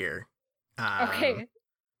more here. Okay.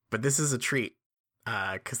 But this is a treat,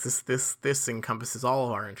 because this encompasses all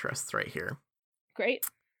of our interests right here. Great.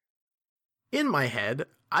 In my head,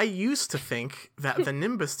 I used to think that the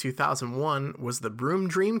Nimbus 2001 was the Broom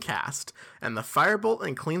Dreamcast, and the Firebolt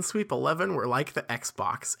and Clean Sweep 11 were like the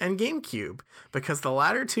Xbox and GameCube, because the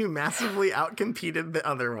latter two massively outcompeted the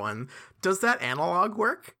other one. Does that analog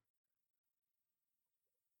work?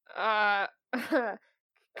 Okay.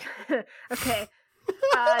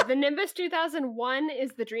 The Nimbus 2001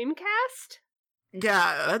 is the Dreamcast?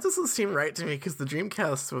 Yeah, that doesn't seem right to me, because the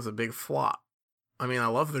Dreamcast was a big flop. I mean, I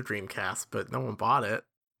love the Dreamcast, but no one bought it,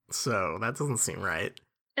 so that doesn't seem right.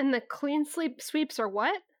 And the Clean Sweeps are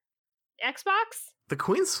what? Xbox? The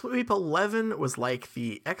Clean Sweep 11 was like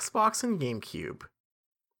the Xbox and GameCube.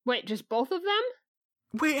 Wait, just both of them?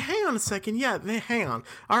 Wait, hang on a second. Yeah, hang on.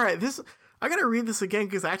 All right, I gotta read this again,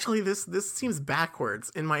 because actually this seems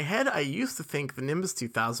backwards. In my head, I used to think the Nimbus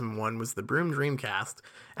 2001 was the Broom Dreamcast,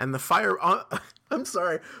 and the Fire... I'm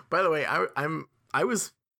sorry. By the way, I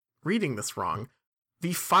was reading this wrong.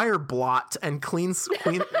 The Fireblot and Clean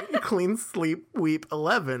Sleep Weep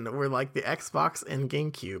 11 were like the Xbox and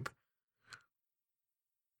GameCube.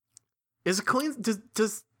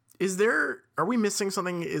 Are we missing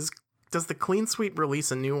something? Does the Clean Sweep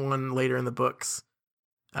release a new one later in the books?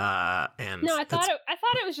 No, I thought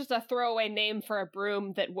it was just a throwaway name for a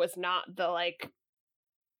broom that was not the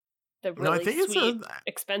really sweet,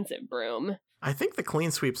 expensive broom. I think the Clean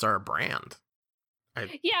Sweeps are a brand. But I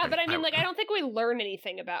mean, I don't think we learn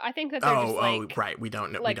anything about. I think that they're just right. We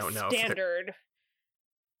don't know. Like, we don't know. Standard.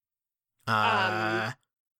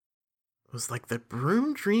 It was like the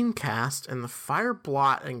Broom Dreamcast and the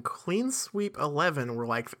Fireblot and Clean Sweep 11 were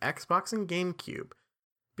like the Xbox and GameCube,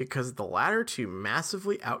 because the latter two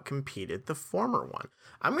massively outcompeted the former one.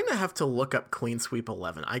 I'm going to have to look up Clean Sweep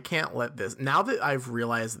 11. I can't let this... Now that I've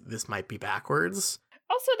realized that this might be backwards...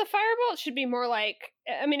 Also, the Firebolt should be more like...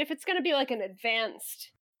 I mean, if it's going to be like an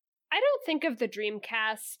advanced... I don't think of the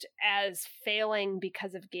Dreamcast as failing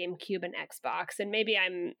because of GameCube and Xbox, and maybe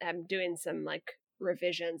I'm doing some,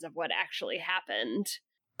 revisions of what actually happened.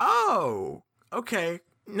 Oh! Okay.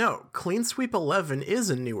 No, Clean Sweep 11 is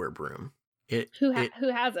a newer broom. Who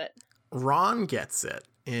has it? Ron gets it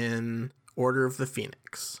in Order of the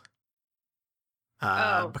Phoenix.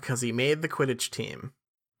 Because he made the Quidditch team.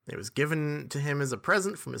 It was given to him as a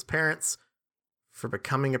present from his parents for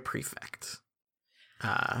becoming a prefect.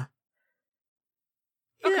 Okay,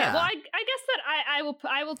 well, I guess that I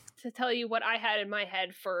will tell you what I had in my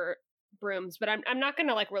head for brooms, but I'm not going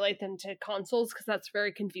to relate them to consoles because that's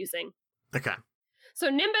very confusing. Okay. So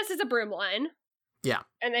Nimbus is a broom line. Yeah.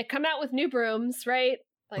 And they come out with new brooms, right?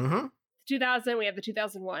 2000, we have the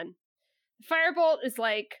 2001. Firebolt is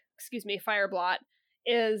Fireblot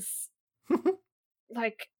is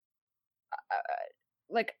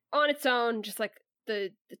on its own, just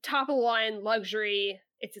the top of the line luxury.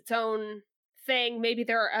 It's its own thing. Maybe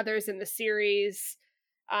there are others in the series,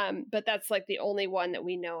 but that's the only one that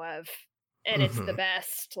we know of. And it's the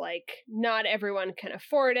best. Not everyone can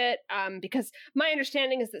afford it. Because my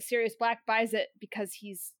understanding is that Sirius Black buys it because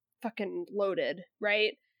he's fucking loaded,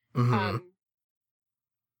 right? Mm-hmm.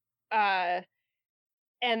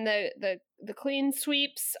 And the Clean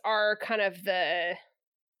Sweeps are kind of the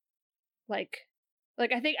I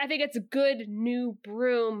think it's a good new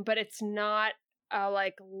broom, but it's not a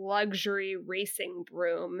luxury racing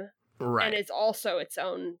broom. Right. And it's also its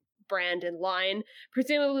own brand and line,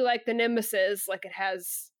 presumably the Nimbuses, it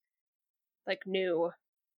has new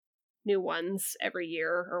ones every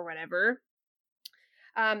year or whatever.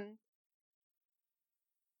 I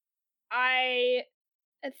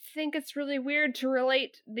think it's really weird to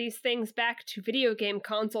relate these things back to video game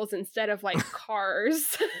consoles instead of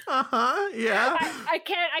cars. Yeah. I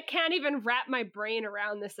can't even wrap my brain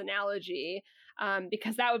around this analogy,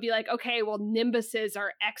 because that would be okay, well, Nimbuses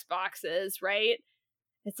are Xboxes, right?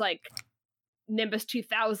 It's Nimbus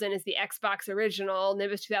 2000 is the Xbox original,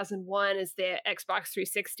 Nimbus 2001 is the Xbox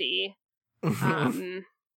 360,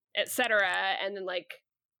 etc. And then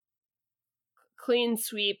Clean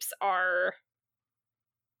Sweeps are...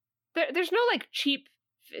 There's no cheap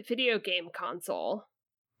video game console.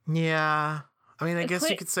 Yeah. I mean, I guess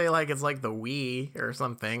you could say it's the Wii or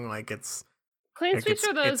something. It's... Clean Sweeps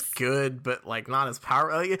are those... It's good, but not as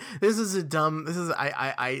powerful.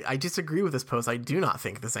 I disagree with this post. I do not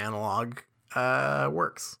think this analog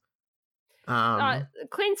works.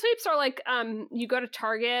 Clean Sweeps are you go to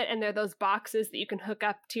Target and they're those boxes that you can hook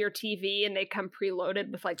up to your TV and they come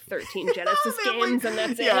preloaded with 13 Genesis games and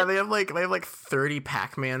that's it. Yeah, they have 30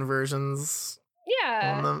 Pac-Man versions.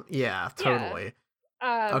 Yeah. On them. Yeah, totally.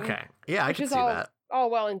 Yeah. Okay. Yeah, I can see that. All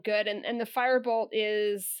well and good. And the Firebolt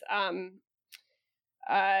is a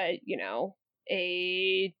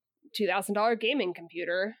 $2,000 gaming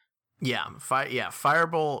computer. Yeah,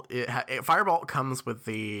 Firebolt. Firebolt comes with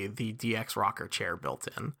the DX rocker chair built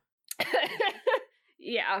in.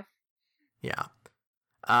 Yeah. Yeah.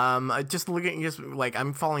 Just like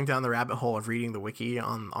I'm falling down the rabbit hole of reading the wiki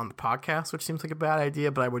on the podcast, which seems like a bad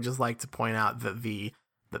idea, but I would just like to point out that the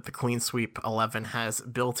Clean Sweep 11 has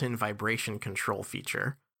built-in vibration control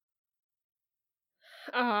feature.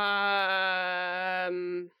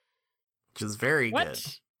 Which is very good.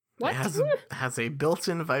 What? It has a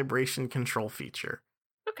built-in vibration control feature.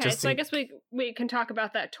 Okay, I guess we can talk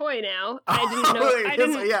about that toy now. I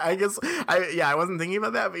wasn't thinking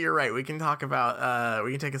about that, but you're right. We can talk about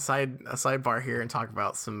we can take a sidebar here and talk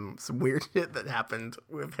about some weird shit that happened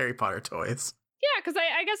with Harry Potter toys. Yeah, because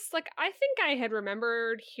I guess like I think I had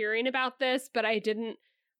remembered hearing about this, but I didn't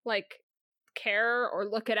like care or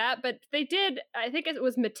look it up. But they did. I think it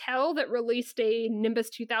was Mattel that released a Nimbus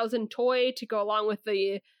 2000 toy to go along with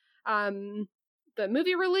the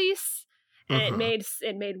movie release. And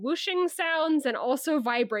it made whooshing sounds and also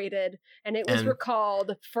vibrated, and it was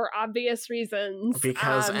recalled for obvious reasons.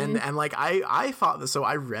 Because and like I thought this, so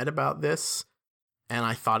I read about this, and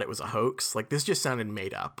I thought it was a hoax. Like this just sounded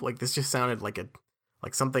made up. Like this just sounded like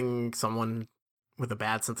something someone with a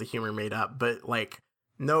bad sense of humor made up. But like,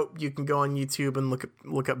 nope, you can go on YouTube and look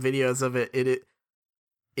up videos of it. It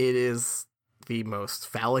is the most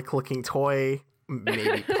phallic looking toy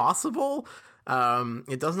maybe possible.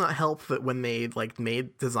 It does not help that when they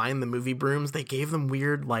designed the movie brooms, they gave them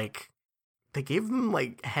weird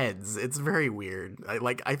heads. It's very weird.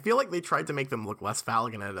 I feel like they tried to make them look less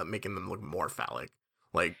phallic and ended up making them look more phallic.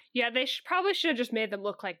 Like, yeah, they probably should have just made them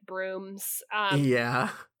look like brooms.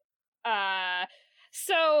 Yeah.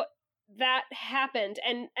 So that happened,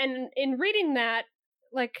 and in reading that,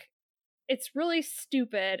 like, it's really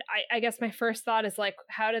stupid. I guess my first thought is like,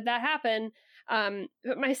 how did that happen?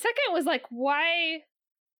 But my second was like, why?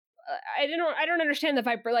 I don't understand the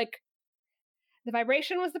the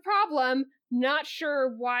vibration was the problem. Not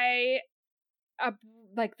sure why,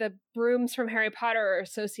 the brooms from Harry Potter are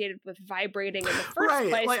associated with vibrating in the first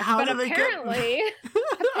place. Like, how but did apparently,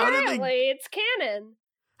 it's canon.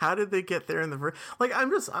 How did they get there in the first? Like,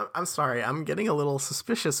 I'm sorry. I'm getting a little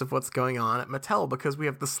suspicious of what's going on at Mattel because we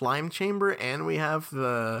have the slime chamber and we have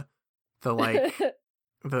the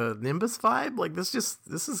the Nimbus vibe. Like this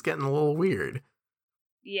is getting a little weird.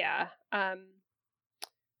 Yeah.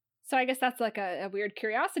 So I guess that's like a weird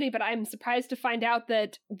curiosity, but I'm surprised to find out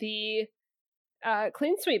that the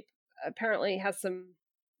Clean Sweep apparently has some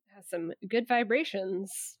good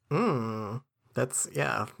vibrations. That's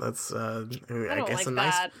I guess like a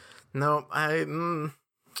nice. that. No, I don't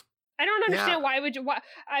understand why would you.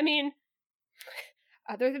 I mean,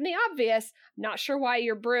 other than the obvious, not sure why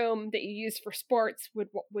your broom that you use for sports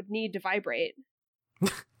would need to vibrate.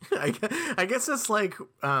 I guess it's like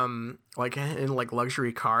in like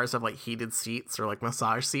luxury cars have like heated seats or like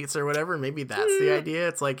massage seats or whatever. Maybe that's the idea.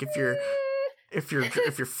 It's like if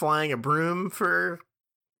you're flying a broom for.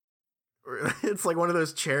 It's like one of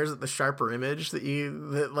those chairs at the Sharper Image that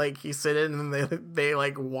you sit in and they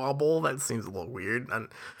like wobble. That seems a little weird. I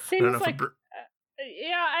don't know if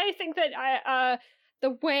yeah, I think that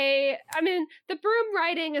the way, I mean, the broom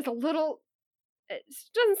riding is a little, it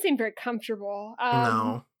doesn't seem very comfortable.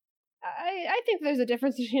 No. I think there's a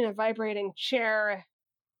difference between a vibrating chair.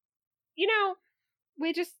 You know,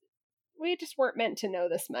 we just weren't meant to know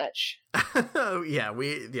this much.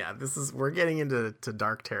 We're getting into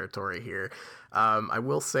dark territory here. I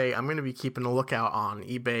will say I'm going to be keeping a lookout on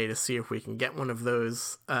eBay to see if we can get one of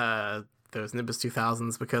those Nimbus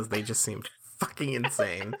 2000s because they just seem fucking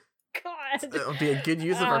insane. God, it'll be a good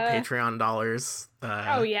use of our Patreon dollars.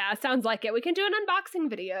 Oh yeah, sounds like it. We can do an unboxing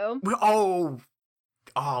video.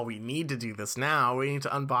 We need to do this now. We need to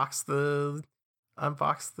unbox the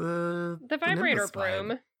vibrator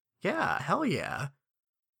broom. Yeah, hell yeah.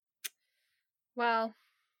 Well,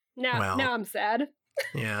 now I'm sad.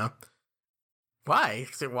 Yeah. Why?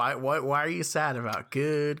 Why are you sad about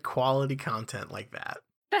good quality content like that?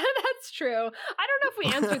 That's true. I don't know if we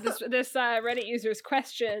answered this Reddit user's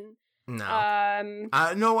question. No.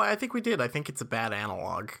 No, I think we did. I think it's a bad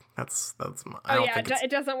analog. That's it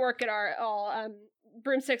doesn't work at all.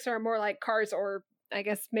 Broomsticks are more like cars or I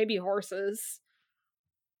guess maybe horses.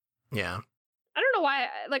 Yeah. I don't know why,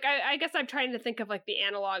 I guess I'm trying to think of, like, the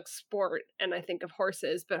analog sport, and I think of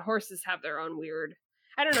horses, but horses have their own weird...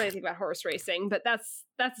 I don't know anything about horse racing, but that's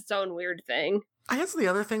its own weird thing. I guess the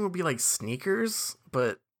other thing would be, like, sneakers,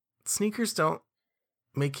 but sneakers don't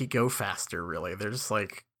make you go faster, really. They're just,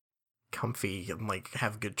 like, comfy and, like,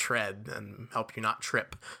 have good tread and help you not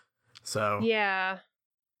trip. So... Yeah.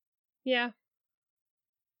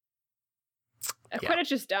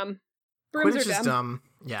 Quidditch is dumb. Brooms Quidditch are is dumb.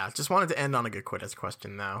 Yeah, just wanted to end on a good Quidditch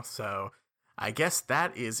question, though. So I guess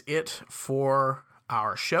that is it for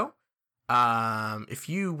our show. If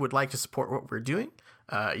you would like to support what we're doing,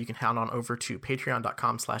 you can head on over to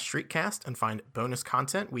patreon.com/streetcast and find bonus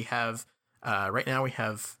content. We have, right now we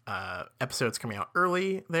have episodes coming out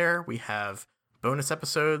early there. We have bonus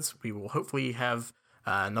episodes. We will hopefully have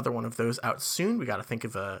another one of those out soon. We got to think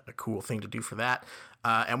of a cool thing to do for that.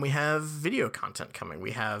 And we have video content coming.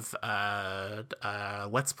 We have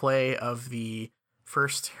Let's Play of the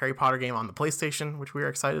first Harry Potter game on the PlayStation, which we are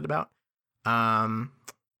excited about.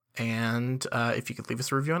 And if you could leave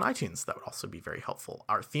us a review on iTunes, that would also be very helpful.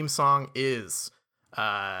 Our theme song is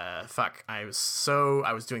I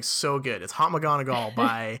was doing so good. It's Hot McGonagall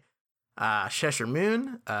by Cheshire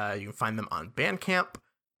Moon. You can find them on Bandcamp.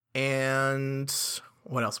 And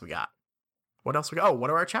what else we got? Oh, what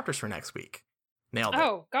are our chapters for next week? Nailed it.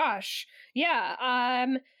 Oh gosh. Yeah.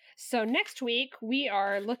 So next week we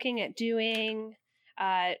are looking at doing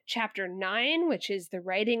chapter 9, which is the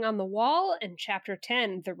writing on the wall, and chapter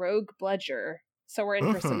 10, the rogue bludger. So we're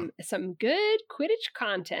in for some good Quidditch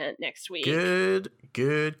content next week. Good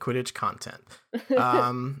Quidditch content.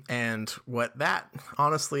 And what that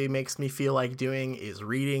honestly makes me feel like doing is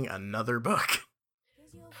reading another book.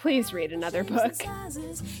 Please read another book.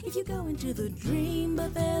 If you go into the dream,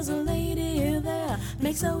 but there's a lady there,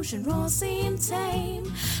 makes ocean roar seem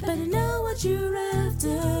tame. Better know what you're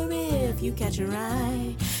after if you catch her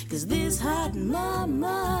eye. 'Cause this hot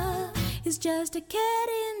mama is just a cat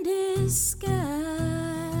in disguise.